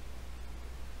white.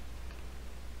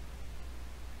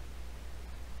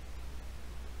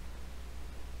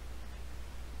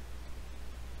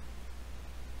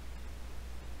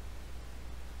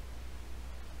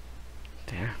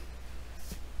 There.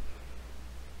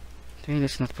 Okay,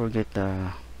 let's not forget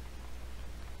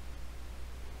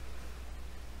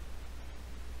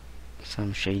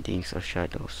some shadings or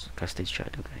shadows, casted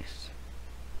shadow guys.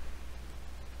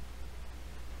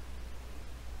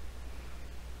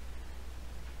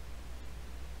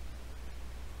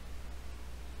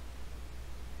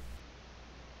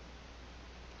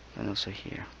 And also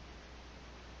here.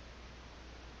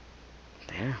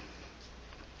 There.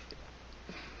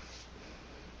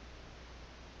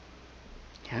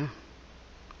 Yeah.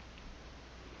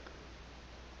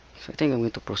 So I think I'm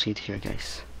going to proceed here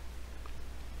guys.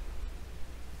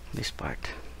 This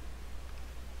part.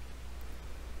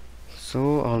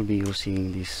 So I'll be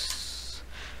using this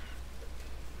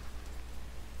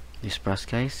brush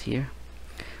guys here,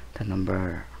 the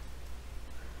number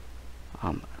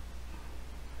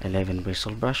 11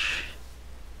 bristle brush,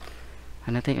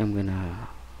 and I think I'm gonna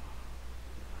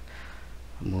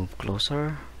move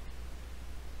closer.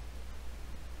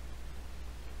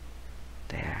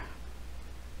 There.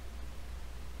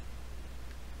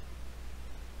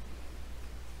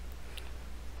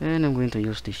 And I'm going to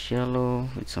use this yellow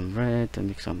with some red to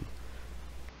make some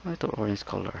little orange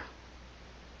color.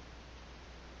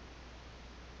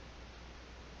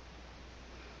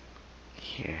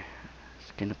 Here,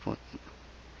 it's gonna put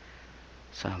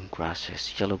some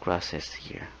grasses, yellow grasses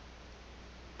here.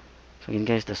 So again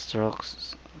guys, the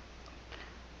strokes,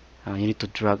 you need to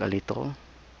drag a little.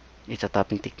 It's a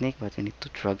tapping technique, but you need to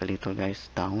drag a little guys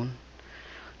down,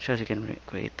 so you can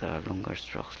create longer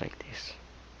strokes like this.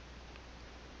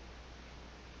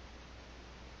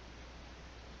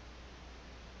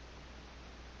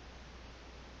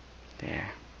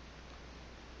 There.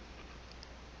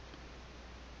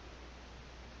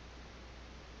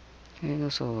 And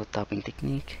also tapping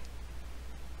technique.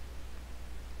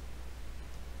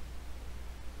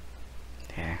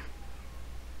 There.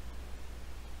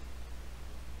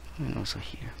 And also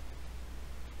here.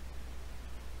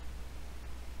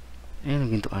 And I'm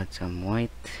going to add some white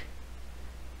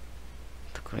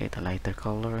to create a lighter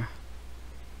color.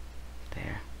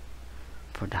 There.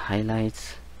 For the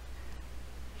highlights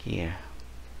here.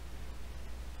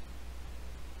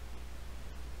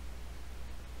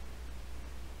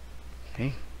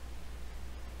 Okay.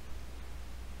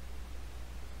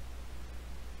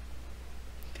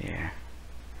 There.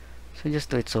 So just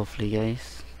do it softly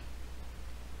guys.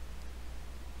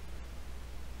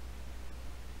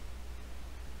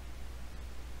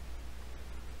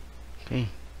 Okay.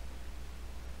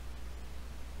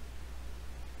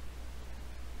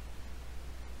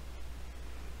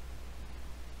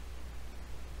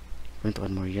 Going to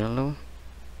add more yellow.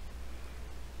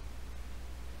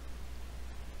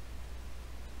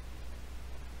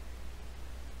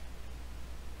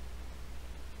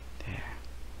 There.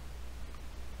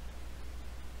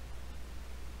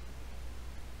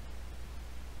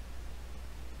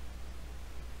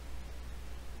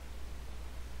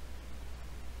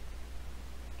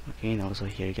 Okay, and also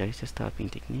here guys, the tapping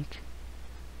technique.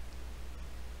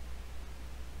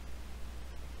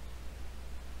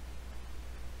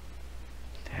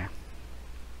 There.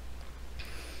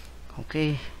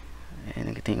 Okay, and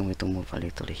I think I'm going to move a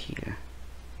little here.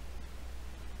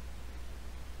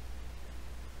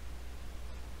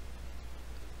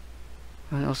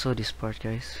 And also this part,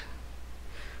 guys,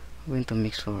 I'm going to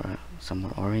mix for some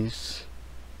more orange.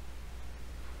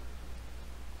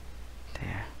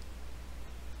 There.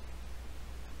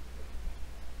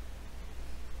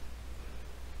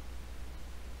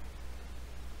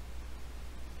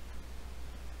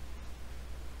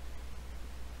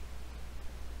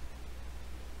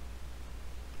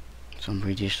 Some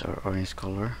reddish or orange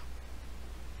color.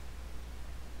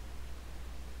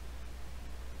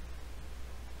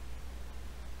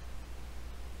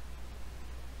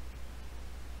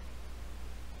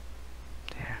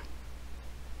 There.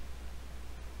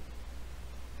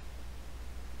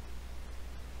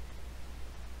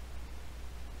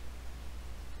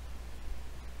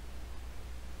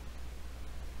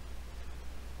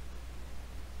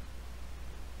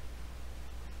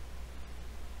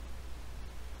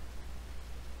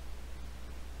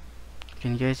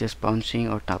 Can you guys just bouncing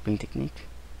or tapping technique?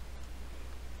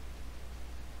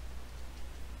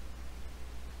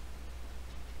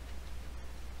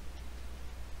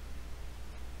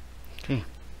 Okay.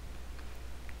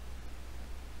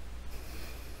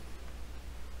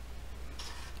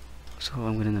 So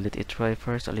I'm gonna let it dry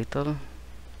first a little.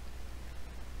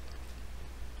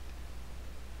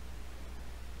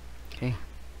 Okay.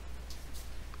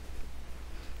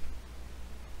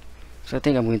 So I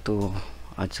think I'm going to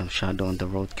add some shadow on the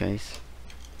road, guys.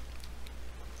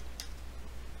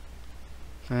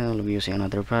 And I'll be using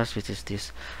another brush, which is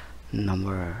this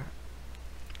number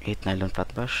 8 nylon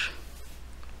flat brush.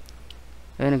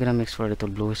 And I'm gonna mix for a little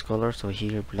bluish color. So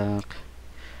here black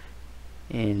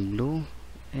and blue,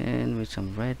 and with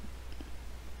some red.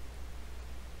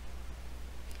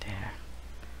 There.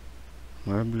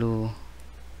 More blue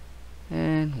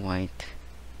and white.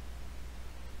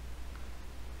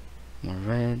 More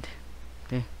red.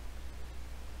 Okay.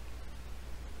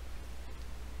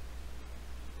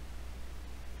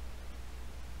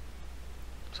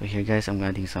 So here, guys, I'm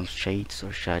adding some shades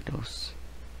or shadows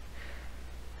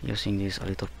using this a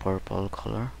little purple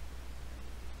color.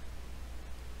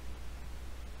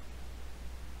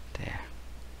 There.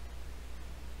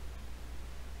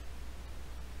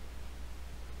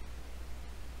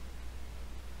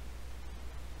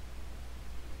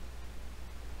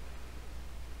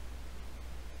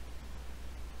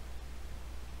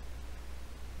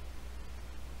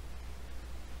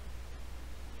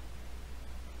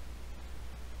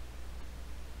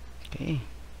 Okay,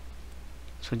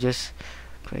 so just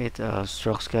create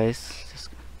strokes, guys, just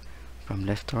from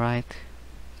left to right.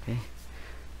 Okay,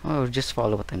 or just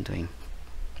follow what I'm doing.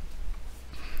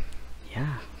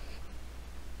 Yeah,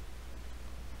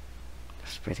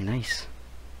 that's pretty nice.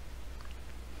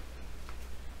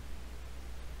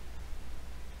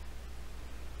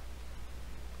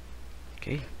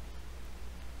 Okay,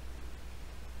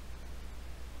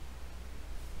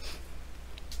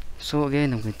 so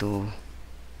again, I'm going to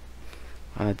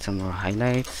add some more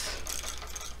highlights.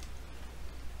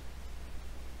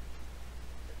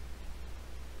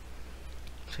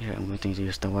 So here I'm going to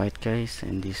use the white, guys,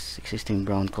 and this existing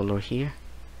brown color here,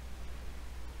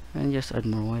 and just add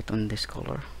more white on this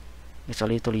color. It's a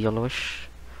little yellowish,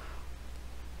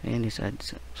 and let's add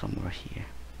some more here.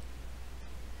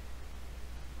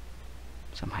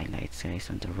 Some highlights, guys,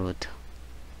 on the road.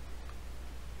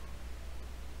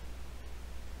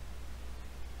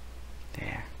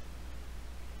 There.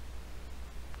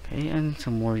 Okay, and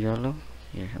some more yellow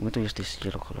here. I'm going to use this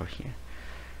yellow color here.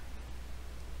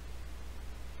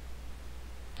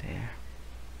 There.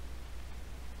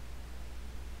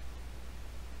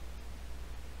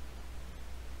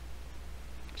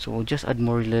 So we'll just add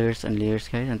more layers and layers,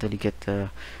 guys, until you get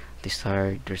the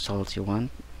desired results you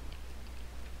want.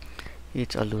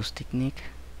 It's a loose technique.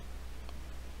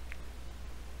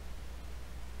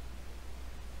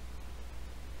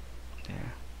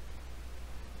 There.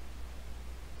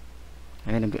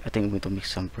 And I think I'm going to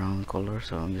mix some brown color,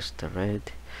 so I'll use the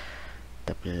red,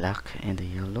 the black, and the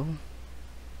yellow.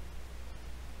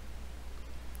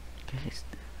 Okay,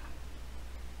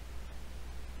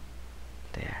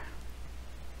 there.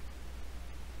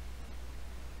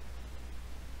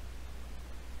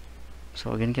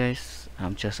 So again, guys,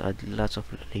 just add lots of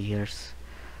layers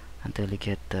until you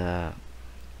get the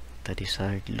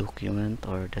desired look you want,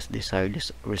 or the desired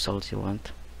results you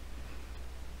want.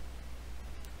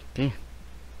 Okay.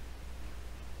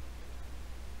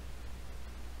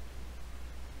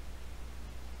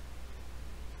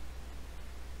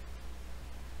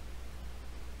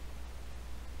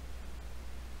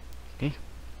 Okay.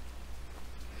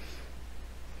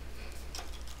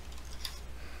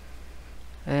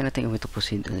 And I think I'm going to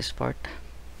proceed to this part.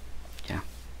 Yeah.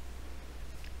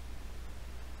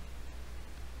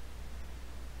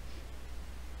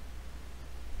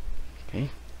 Okay.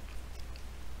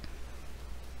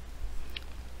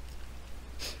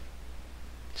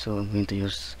 So I'm going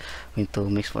to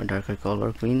mix for darker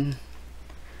color green,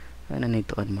 and I need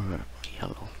to add more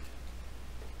yellow.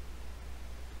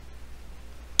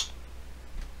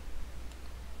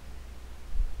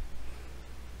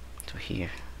 So here,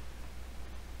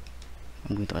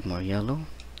 I'm going to add more yellow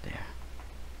there,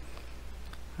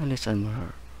 and let's add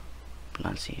more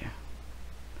plants here.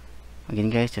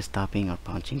 Again, guys, just tapping or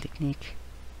punching technique.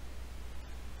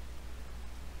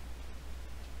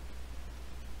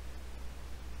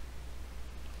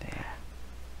 There.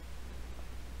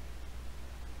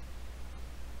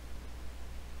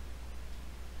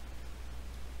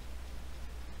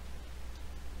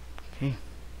 Okay.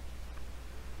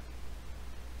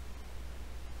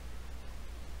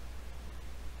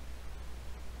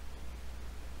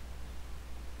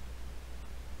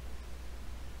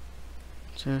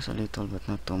 Just a little, but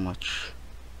not too much.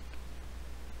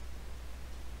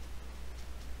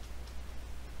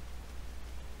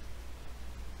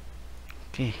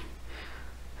 Okay.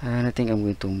 And I think I'm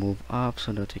going to move up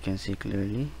so that you can see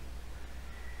clearly.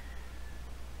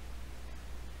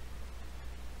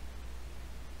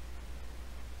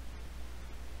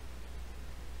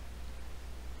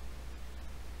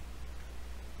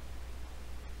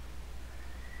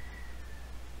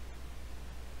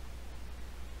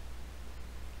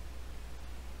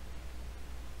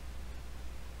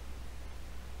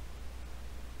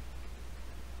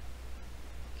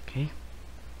 Okay.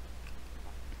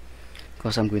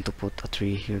 Because I'm going to put a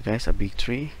tree here, guys, a big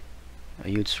tree, a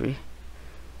huge tree.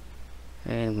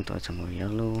 And I'm going to add some more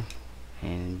yellow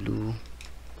and blue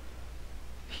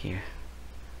here.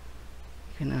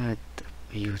 You can add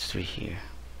a huge tree here.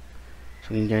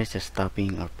 So you guys just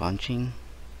tapping or punching.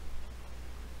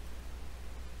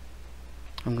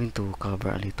 I'm going to cover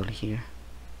a little here.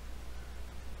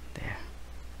 There.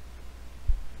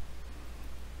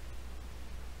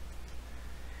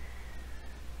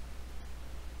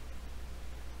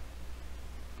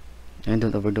 And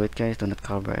don't overdo it, guys. Do not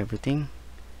cover everything.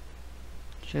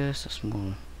 Just a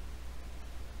small.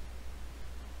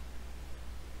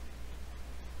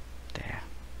 There.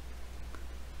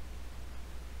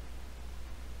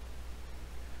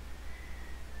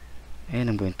 And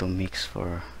I'm going to mix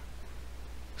for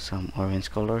some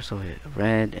orange color, so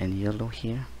red and yellow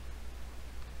here.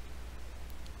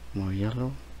 More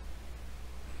yellow.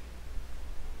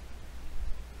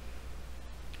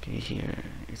 Okay, here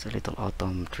it's a little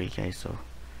autumn tree, guys, so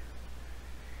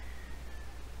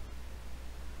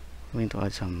I'm going to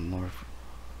add some more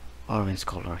orange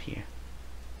color here.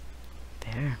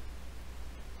 There.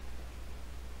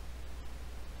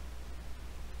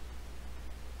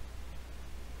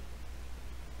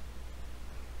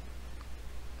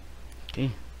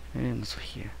 Okay, and also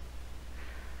here.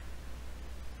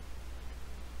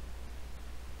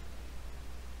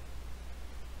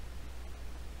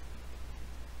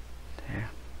 There.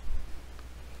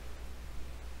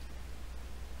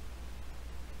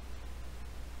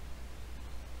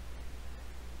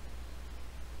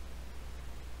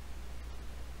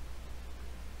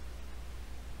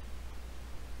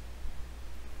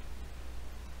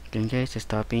 Again, guys, just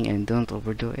tapping and don't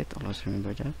overdo it. Always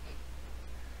remember that.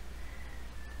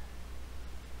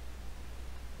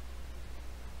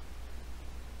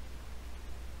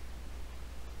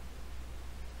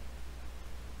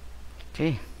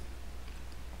 Okay.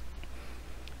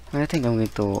 I think I'm going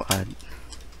to add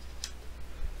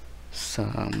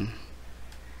some.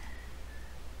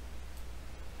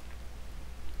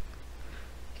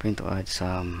 Going to add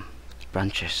some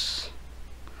branches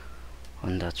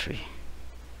on the tree.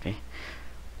 Okay.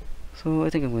 So I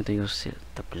think I'm going to use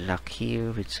the black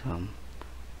here with some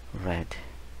red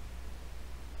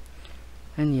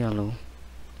and yellow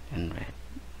and red.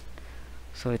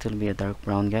 So it will be a dark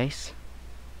brown, guys.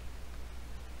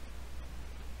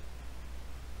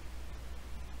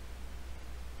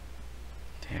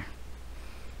 There.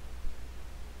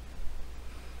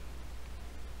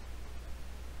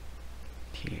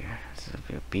 Here, this will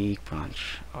be a big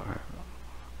branch, or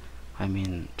I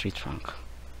mean tree trunk.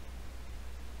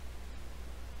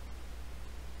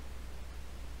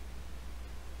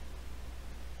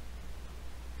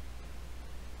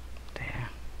 There.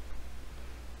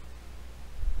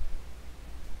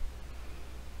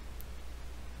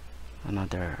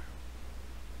 Another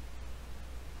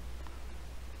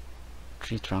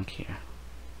tree trunk here.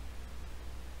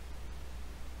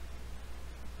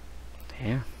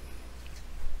 There.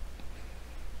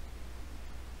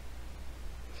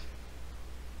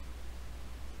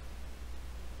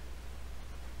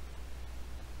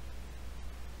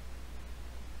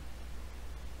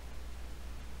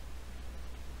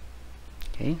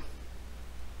 Okay.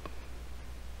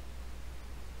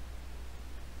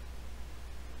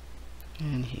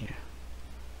 And here.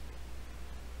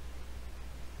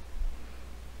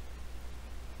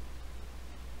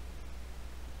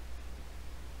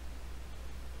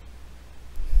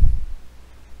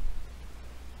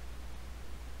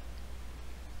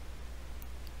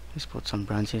 Let's put some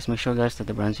branches. Make sure guys that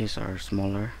the branches are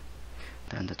smaller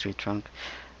than the tree trunk.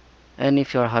 And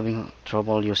if you're having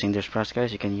trouble using this brush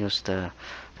guys, you can use the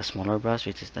smaller brush,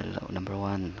 which is the number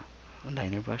 1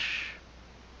 liner brush.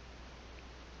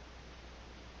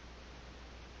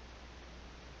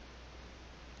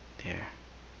 There.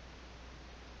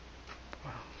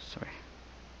 Wow, sorry.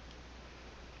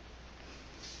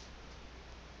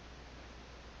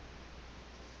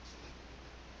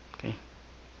 Okay.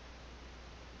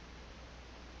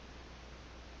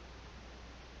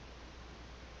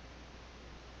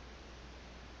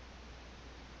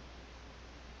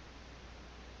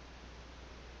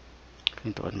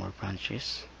 Going to add more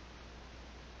branches.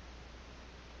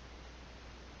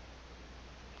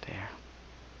 There.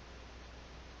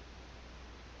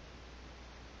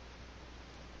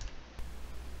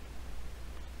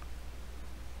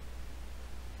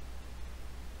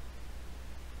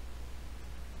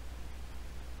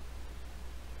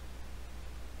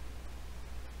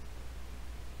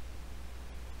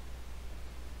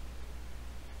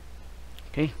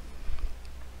 Okay.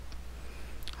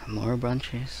 More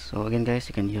branches. So again guys,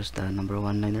 you can use the number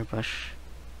 1 liner brush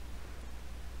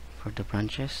for the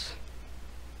branches.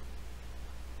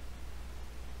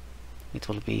 It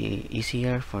will be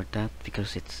easier for that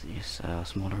because it's a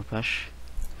smaller brush.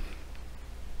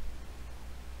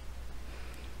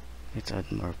 Let's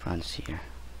add more branches here.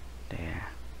 There.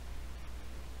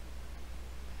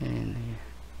 And here.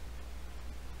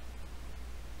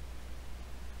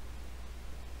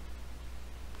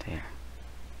 There.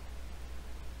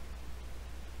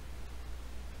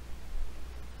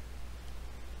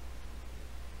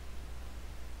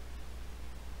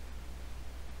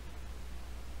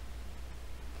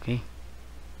 Okay.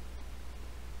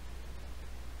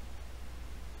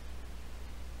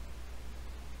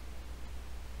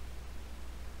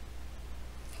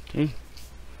 Okay.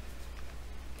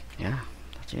 Yeah,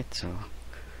 that's it. So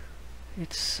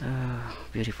it's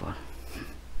beautiful.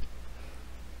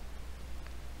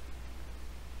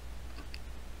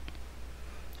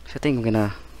 So I think I'm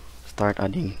gonna start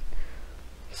adding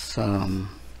some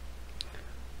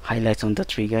highlights on the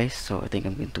tree guys. So I think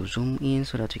I'm going to zoom in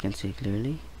so that you can see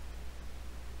clearly.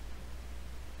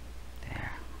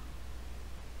 There.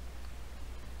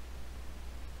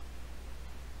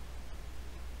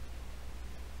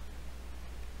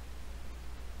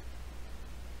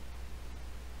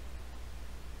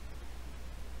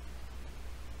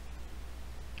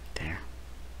 There.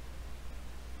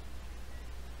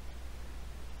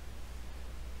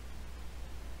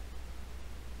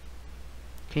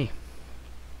 Okay.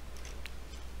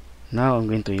 Now I'm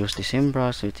going to use the same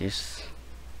brush, which is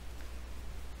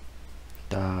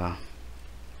the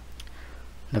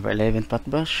number 11 pot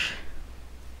brush,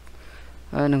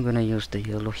 and I'm gonna use the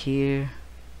yellow here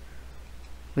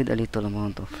with a little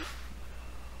amount of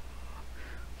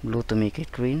glue to make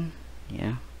it green.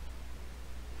 Yeah,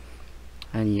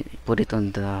 and you put it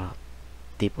on the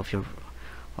tip of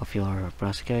your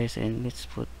brush guys, and let's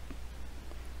put,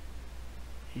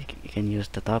 you can use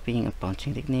the tapping and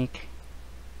punching technique.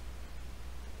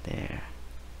 There.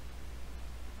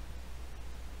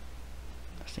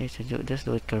 Just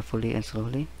do it carefully and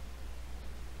slowly.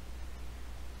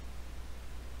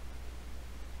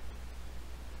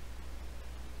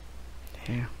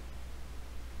 There.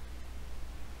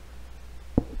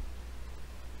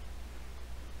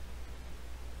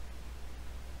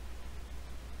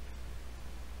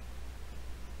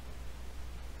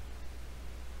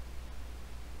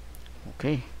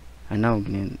 Okay, and now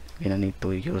we're gonna need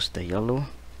to use the yellow.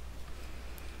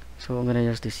 So I'm gonna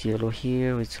use this yellow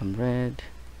here with some red,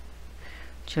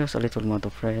 just a little amount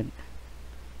of red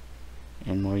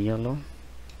and more yellow.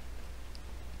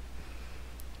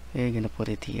 We're gonna put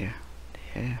it here.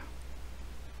 There.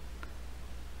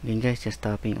 Again guys, just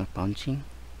tapping or punching.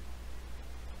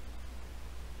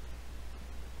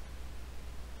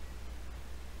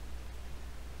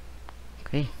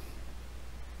 Okay.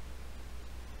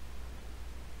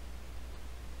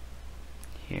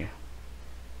 Here.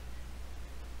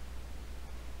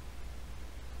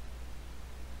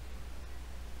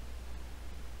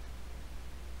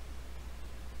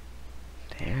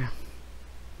 There.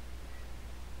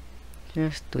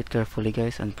 Just do it carefully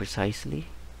guys and precisely.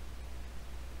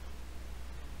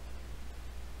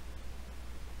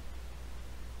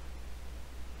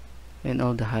 and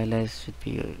all the highlights should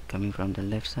be coming from the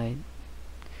left side.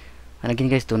 And again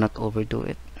guys, do not overdo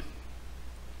it.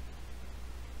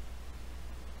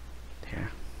 There.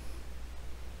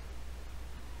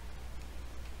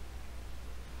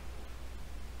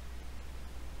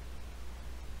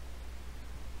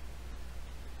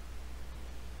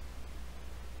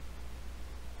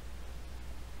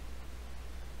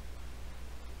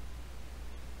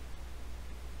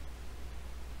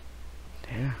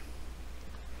 There.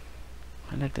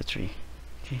 I like the tree.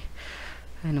 Okay.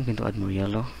 And I'm going to add more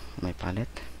yellow on my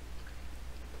palette.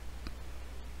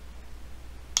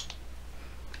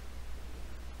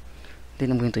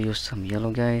 Then I'm going to use some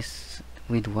yellow guys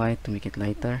with white to make it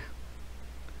lighter.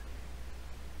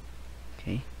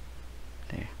 Okay.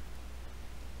 There.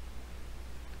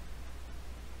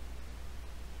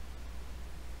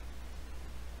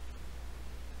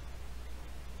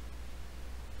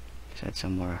 Let's add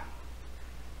some more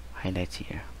highlights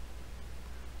here.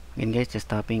 Again guys, just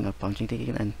tapping or punching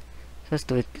ticket, and just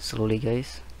do it slowly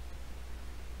guys,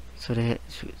 so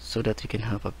that you can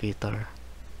have a better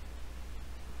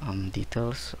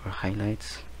details or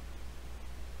highlights.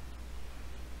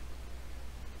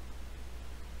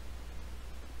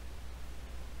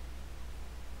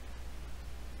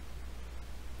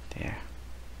 There.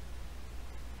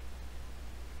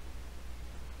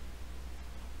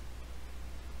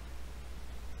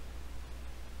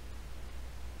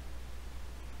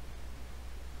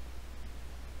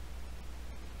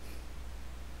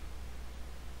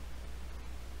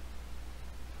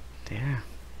 There.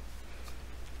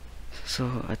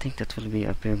 So I think that will be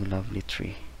a very lovely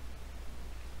tree.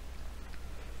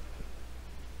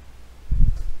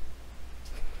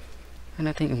 And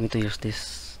I think I'm going to use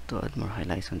this to add more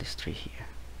highlights on this tree here,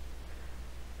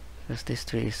 because this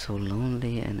tree is so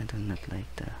lonely and I do not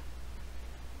like the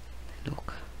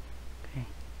look. Okay.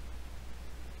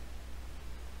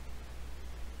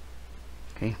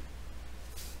 Okay.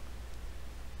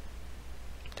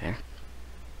 There.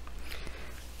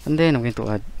 And then I'm going to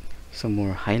add some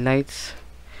more highlights.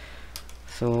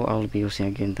 So I'll be using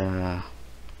again I'm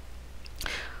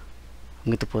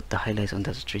going to put the highlights on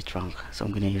the tree trunk. So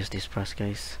I'm going to use this brush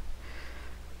guys,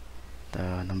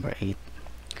 the number 8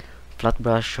 flat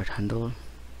brush, short handle.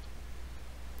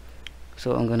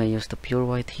 So I'm going to use the pure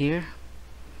white here,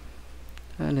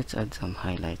 and let's add some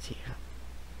highlights here.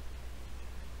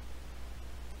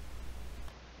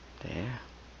 There.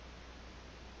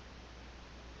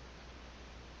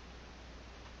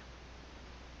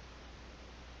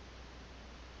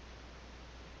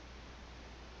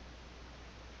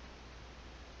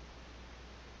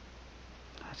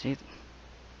 That's it.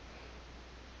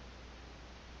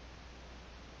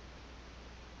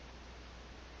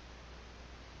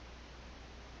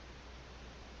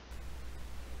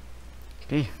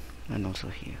 Okay, and also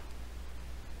here.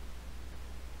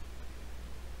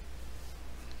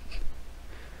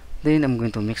 Then I'm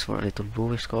going to mix for a little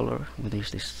bluish color. I'm going to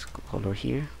use this color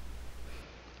here.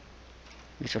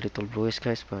 It's a little bluish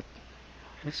guys, but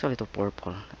it's a little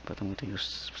purple, but I'm going to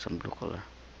use some blue color.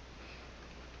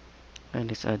 And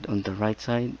let's add on the right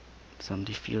side some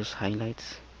diffuse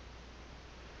highlights.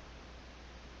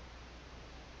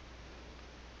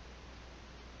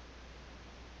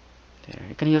 There.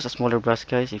 You can use a smaller brush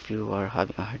guys if you are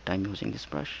having a hard time using this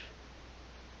brush.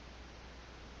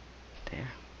 There.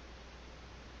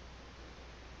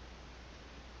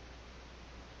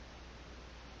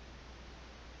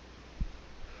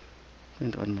 I'm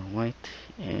going to add more white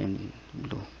and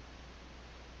blue.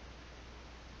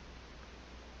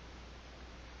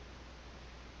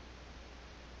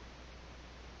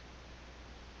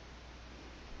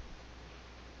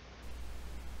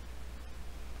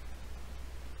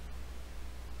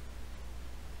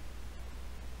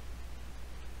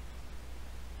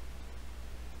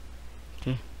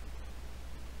 Okay.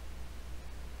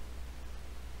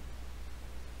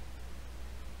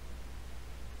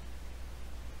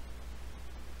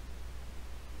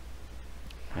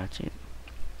 That's it.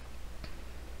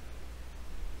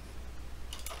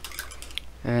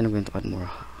 And I'm going to add more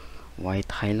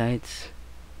white highlights.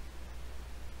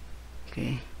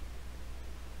 Okay.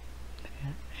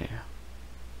 There. Here.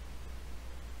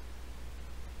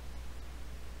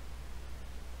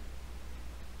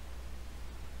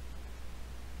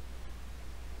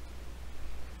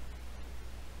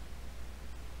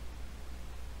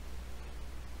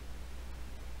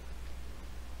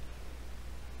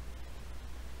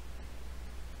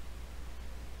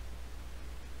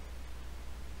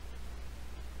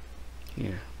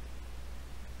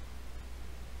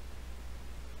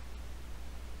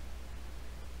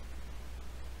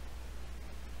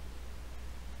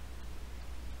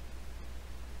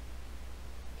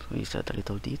 we set the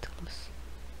little details.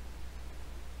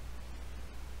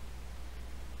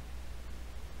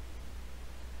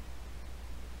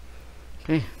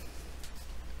 Okay.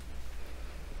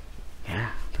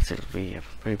 Yeah, that's a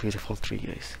very beautiful tree,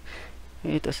 guys.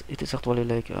 It is actually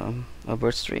like a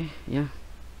birch tree. Yeah,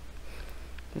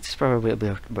 it's probably a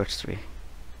birch tree.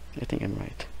 I think I'm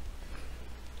right.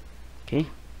 Okay.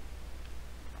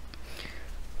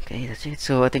 Okay, that's it.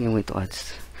 So I think I'm going to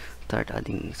start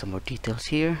adding some more details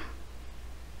here.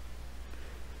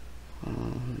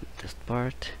 This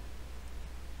part.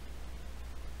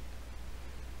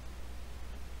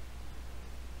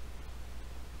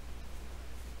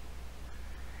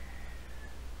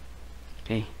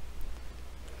 Okay.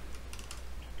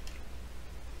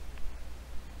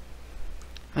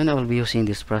 And I will be using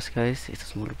this brush, guys. It's a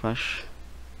smaller brush.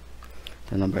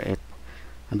 The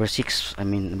number 6. I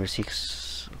mean number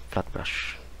 6 flat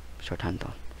brush, short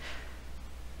handle.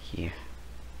 Here,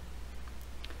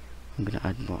 I'm gonna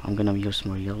add more. I'm gonna use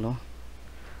more yellow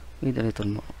with a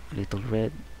little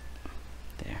red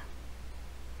there.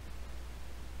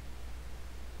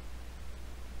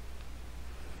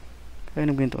 And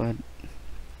I'm going to add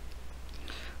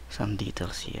some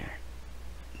details here.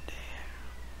 There.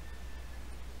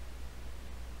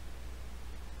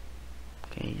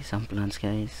 Okay, some plants,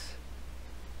 guys.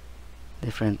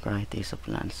 Different varieties of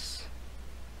plants.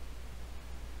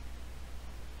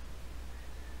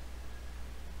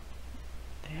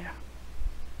 There.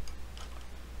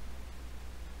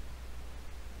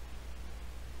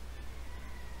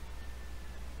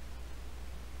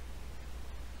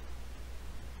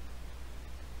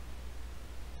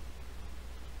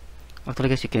 Actually,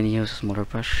 guys, you can use a smaller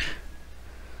brush,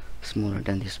 smaller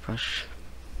than this brush.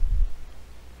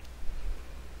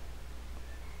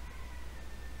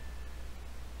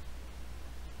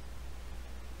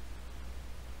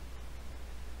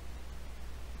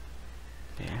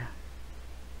 There.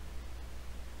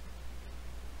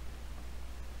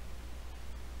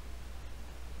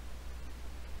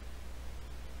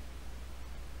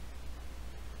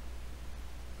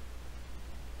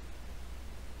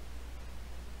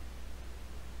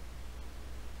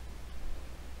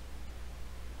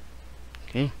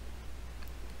 Okay.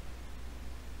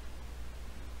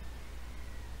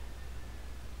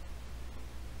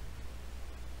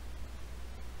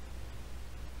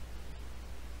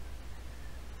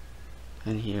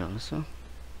 And here also.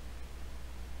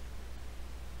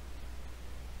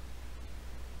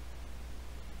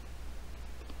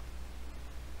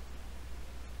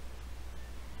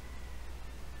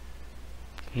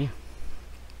 Okay.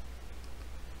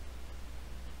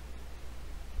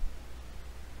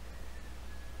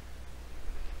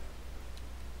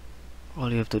 All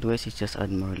you have to do is just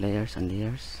add more layers and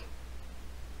layers.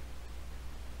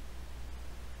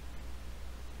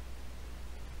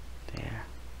 There.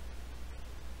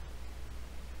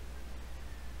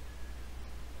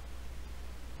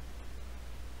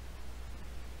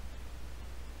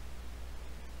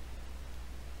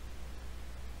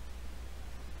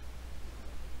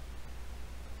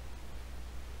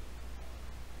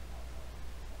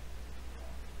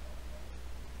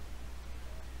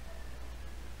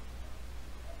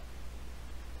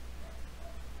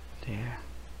 There.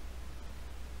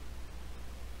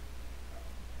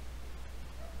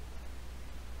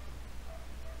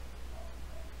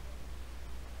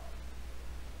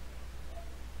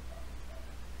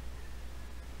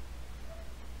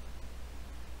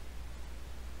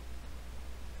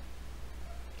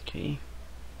 Okay.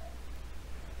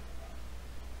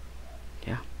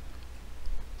 Yeah.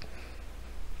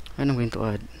 And I'm going to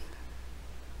add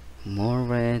more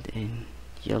red and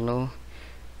yellow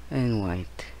and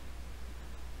white.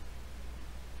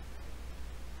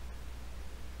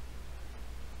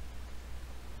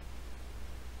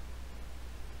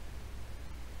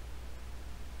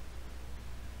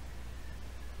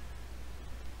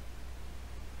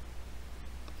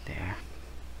 There.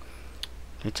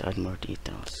 Let's add more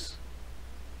details.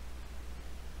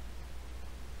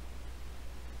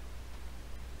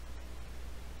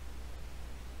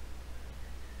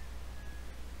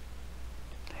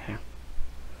 There.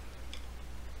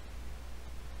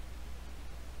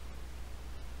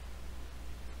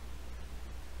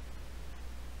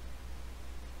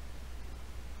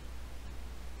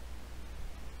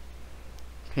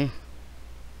 Okay.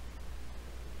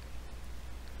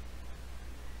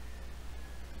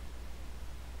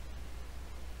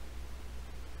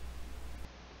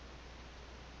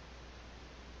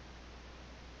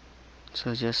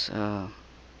 So just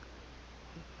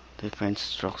different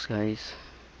strokes, guys.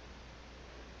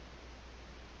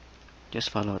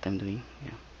 Just follow what I'm doing.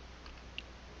 Yeah.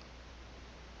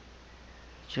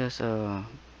 just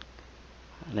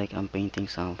like I'm painting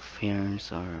some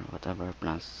ferns or whatever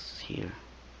plants here,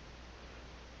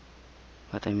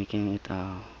 but I'm making it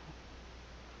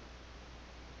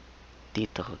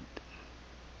detailed.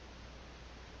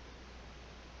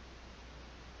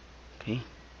 Okay.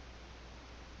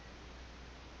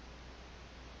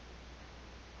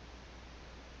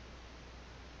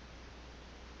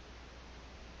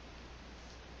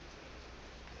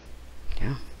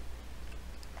 Yeah.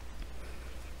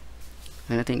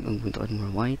 And I think I'm going to add more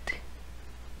white.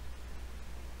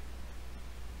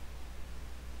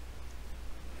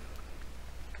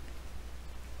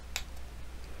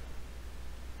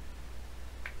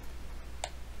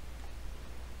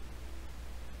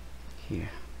 Here.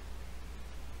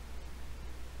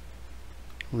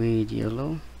 With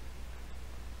yellow.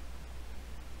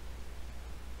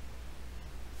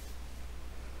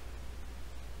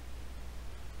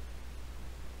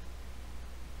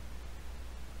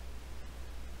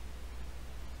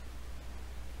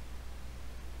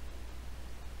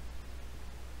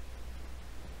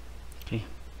 Okay.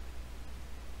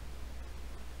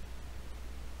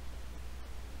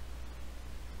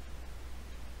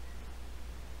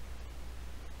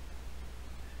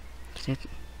 That's it.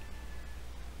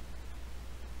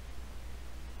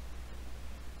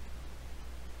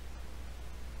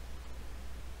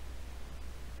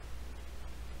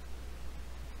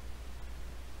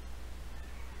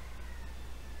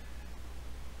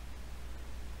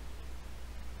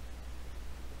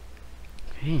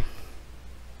 Okay.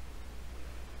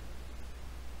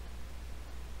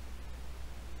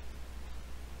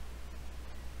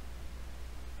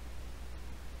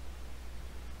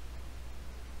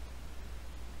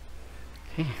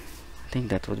 Okay. I think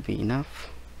that would be enough.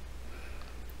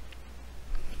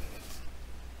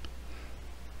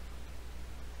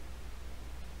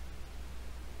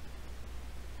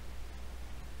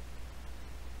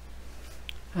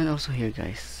 And also here,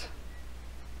 guys.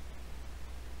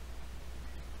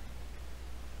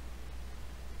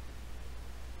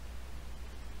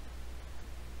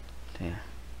 There.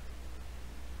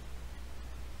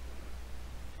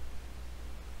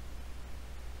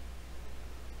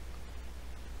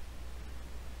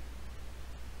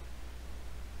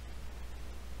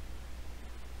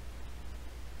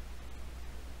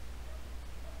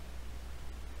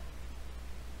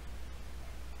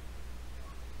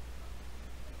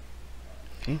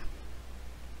 Okay.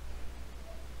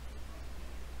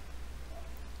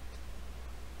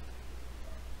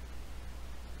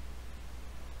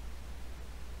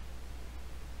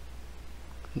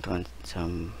 Want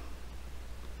some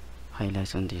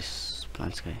highlights on these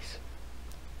plants, guys.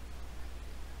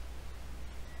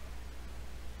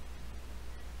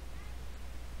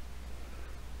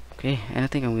 Okay, and I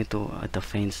think I'm going to add the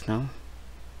fence now.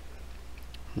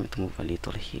 I'm going to move a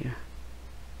little here.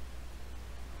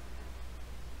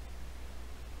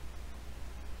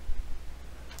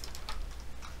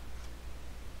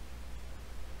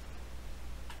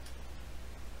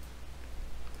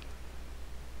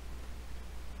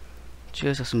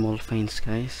 Just a small fence,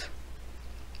 guys.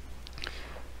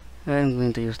 I'm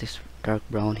going to use this dark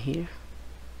brown here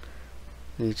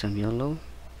with some yellow.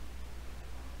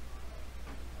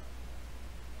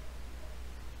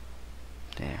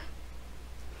 There.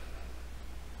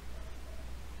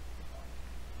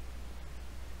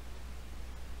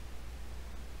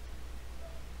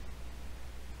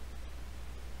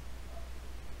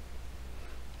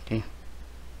 Okay.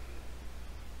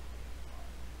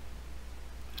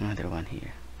 Another one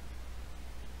here.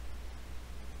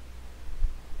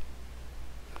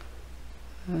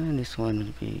 And this one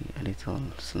will be a little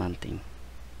slanting.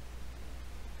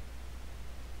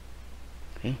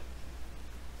 Okay.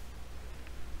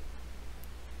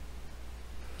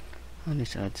 And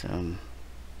let's add some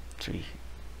tree.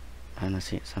 And let's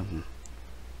see some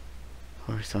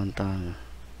horizontal.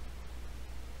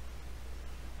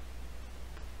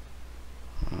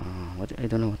 What, I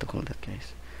don't know what to call that,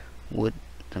 guys. Wood,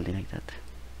 something like that.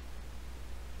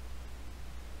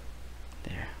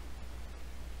 There.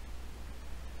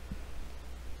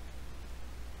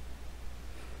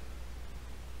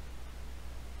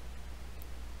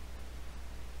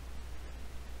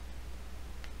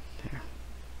 There.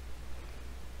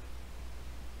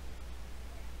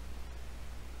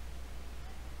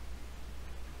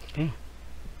 Okay.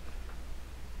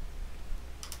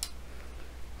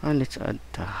 And let's add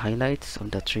the highlights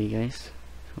of the tree, guys.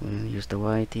 So we're gonna use the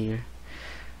white here,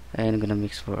 and I'm gonna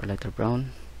mix for a lighter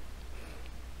brown.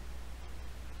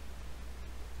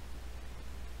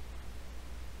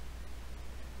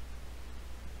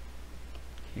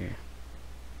 Here,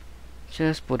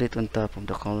 just put it on top of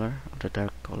the color, of the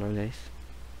dark color, guys.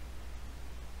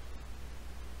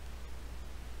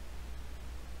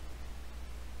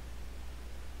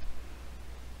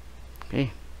 Okay.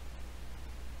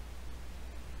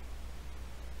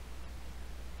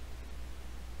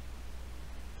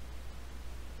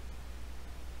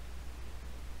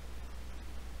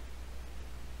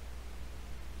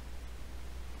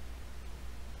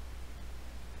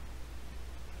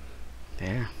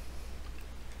 There.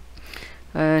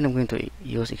 And I'm going to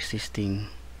use existing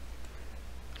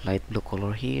light blue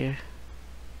color here.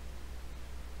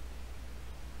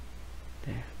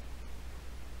 There.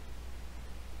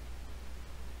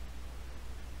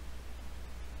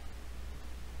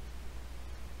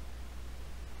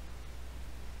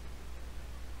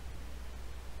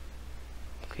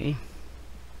 Okay.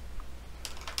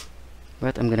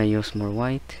 But I'm gonna use more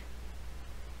white.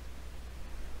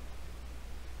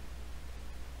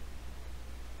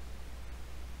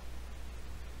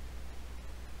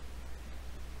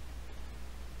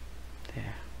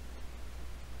 There.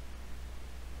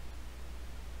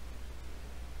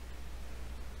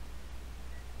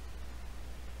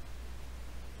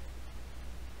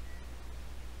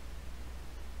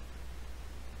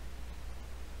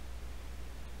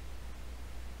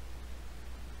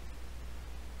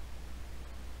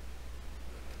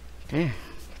 Okay,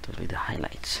 totally the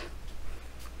highlights.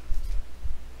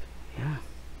 Yeah,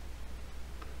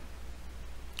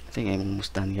 I think I'm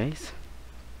almost done, guys.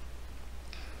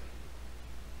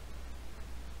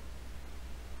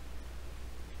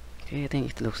 Okay, I think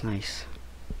it looks nice.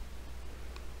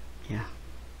 Yeah.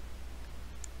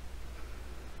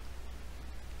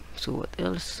 So what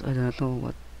else? I don't know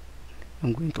what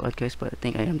I'm going to add, guys, but I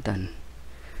think I am done.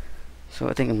 So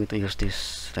I think I'm going to use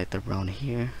this lighter brown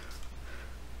here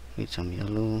with some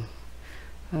yellow,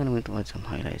 and I'm going to add some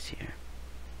highlights here.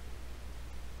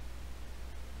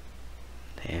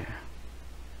 There.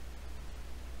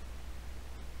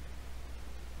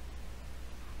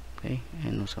 Okay,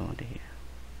 and also over here.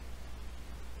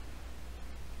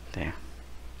 There.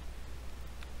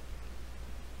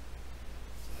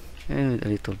 And with a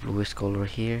little bluish color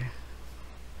here,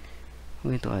 I'm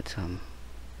going to add some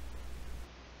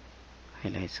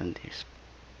highlights on this.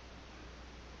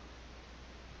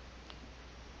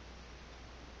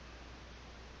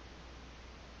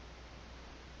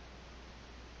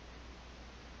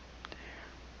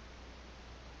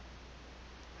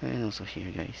 And also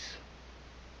here, guys.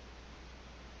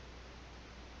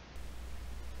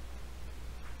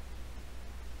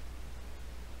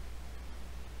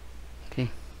 Okay.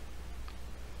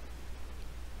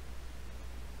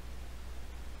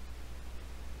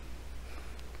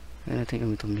 And I think I'm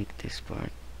going to make this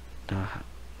part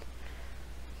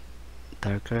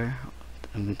darker.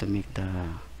 I'm going to make the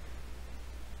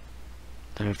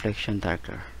reflection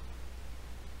darker.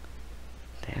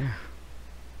 There.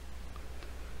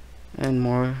 And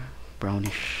more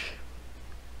brownish.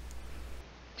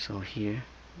 So here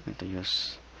I'm going to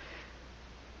use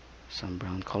some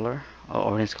brown color or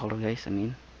orange color, guys, I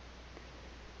mean,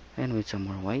 and with some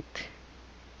more white.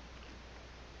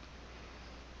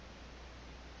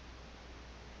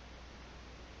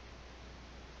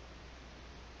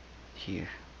 Here.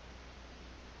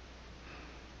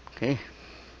 Okay.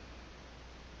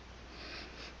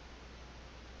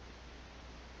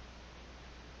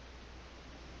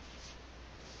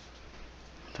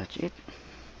 That's it.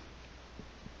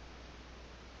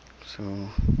 So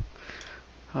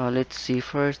let's see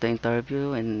first the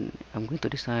interview, and I'm going to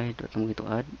decide what I'm going to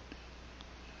add.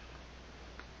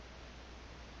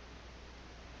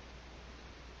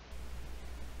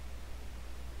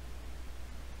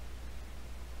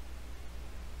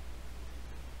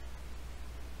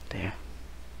 There.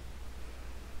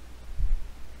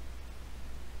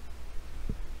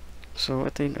 So I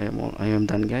think I am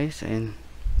done, guys, and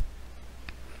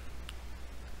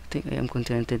I think I am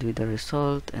contented with the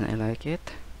result, and I like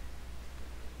it.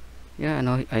 Yeah,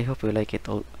 and I hope you like it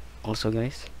also,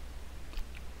 guys.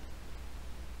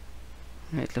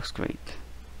 Yeah, it looks great.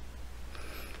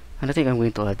 And I think I'm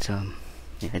going to add some,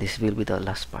 yeah, this will be the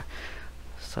last part,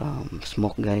 some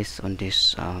smoke, guys, on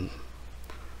this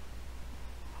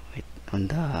wait, on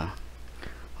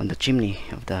the chimney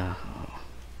of that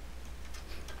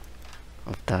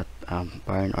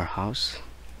barn or house.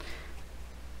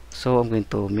 So I'm going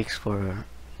to mix for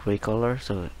gray color,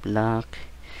 so black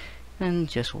and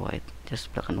just white,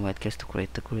 just black and white, just to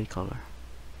create the gray color.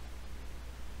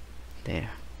 There.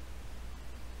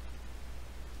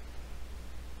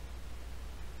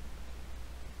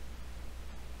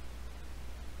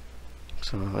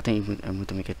 So I think I'm going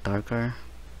to make it darker.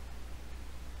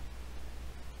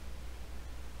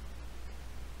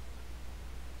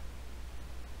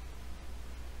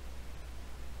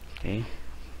 Okay.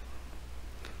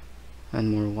 And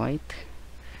more white.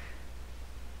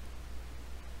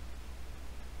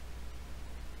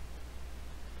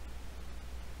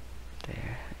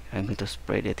 I'm going to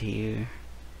spread it here.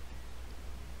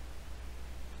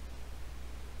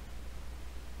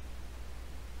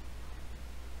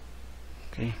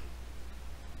 Okay.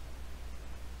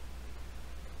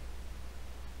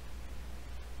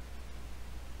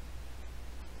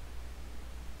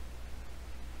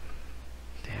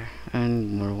 There,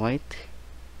 and more white.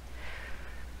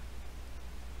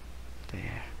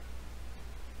 There.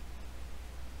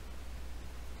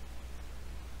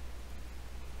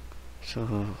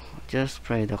 So just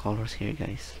spray the colors here,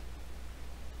 guys.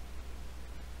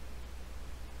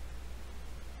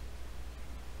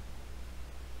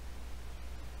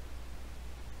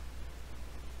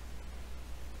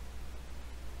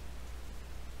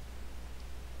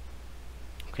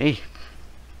 Okay,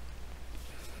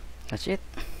 that's it.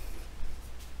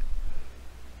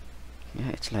 Yeah,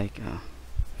 it's like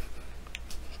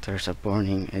there's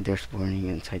burning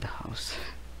inside the house.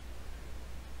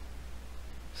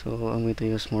 So I'm going to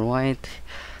use more white,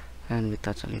 and we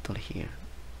touch a little here.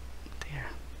 There.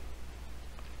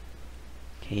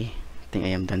 Okay, I think I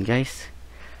am done, guys,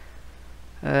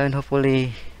 and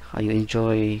hopefully you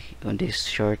enjoy on this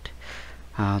short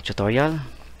tutorial,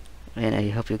 and I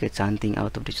hope you get something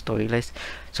out of this tutorial, guys,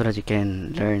 so that you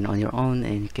can learn on your own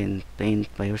and you can paint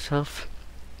by yourself.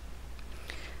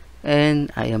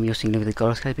 And I am using limited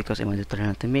colors, guys, because I wanted to learn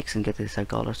how to mix and get the desired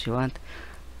colors you want.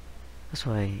 That's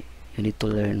why you need to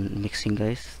learn mixing,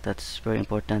 guys. That's very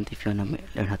important if you want to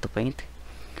learn how to paint.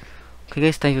 Okay,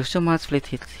 guys, thank you so much. Please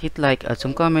hit like, add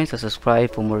some comments, and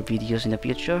subscribe for more videos in the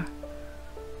future.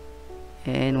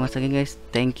 And once again, guys,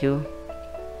 thank you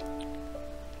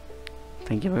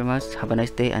very much. Have a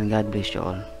nice day, and God bless you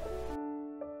all.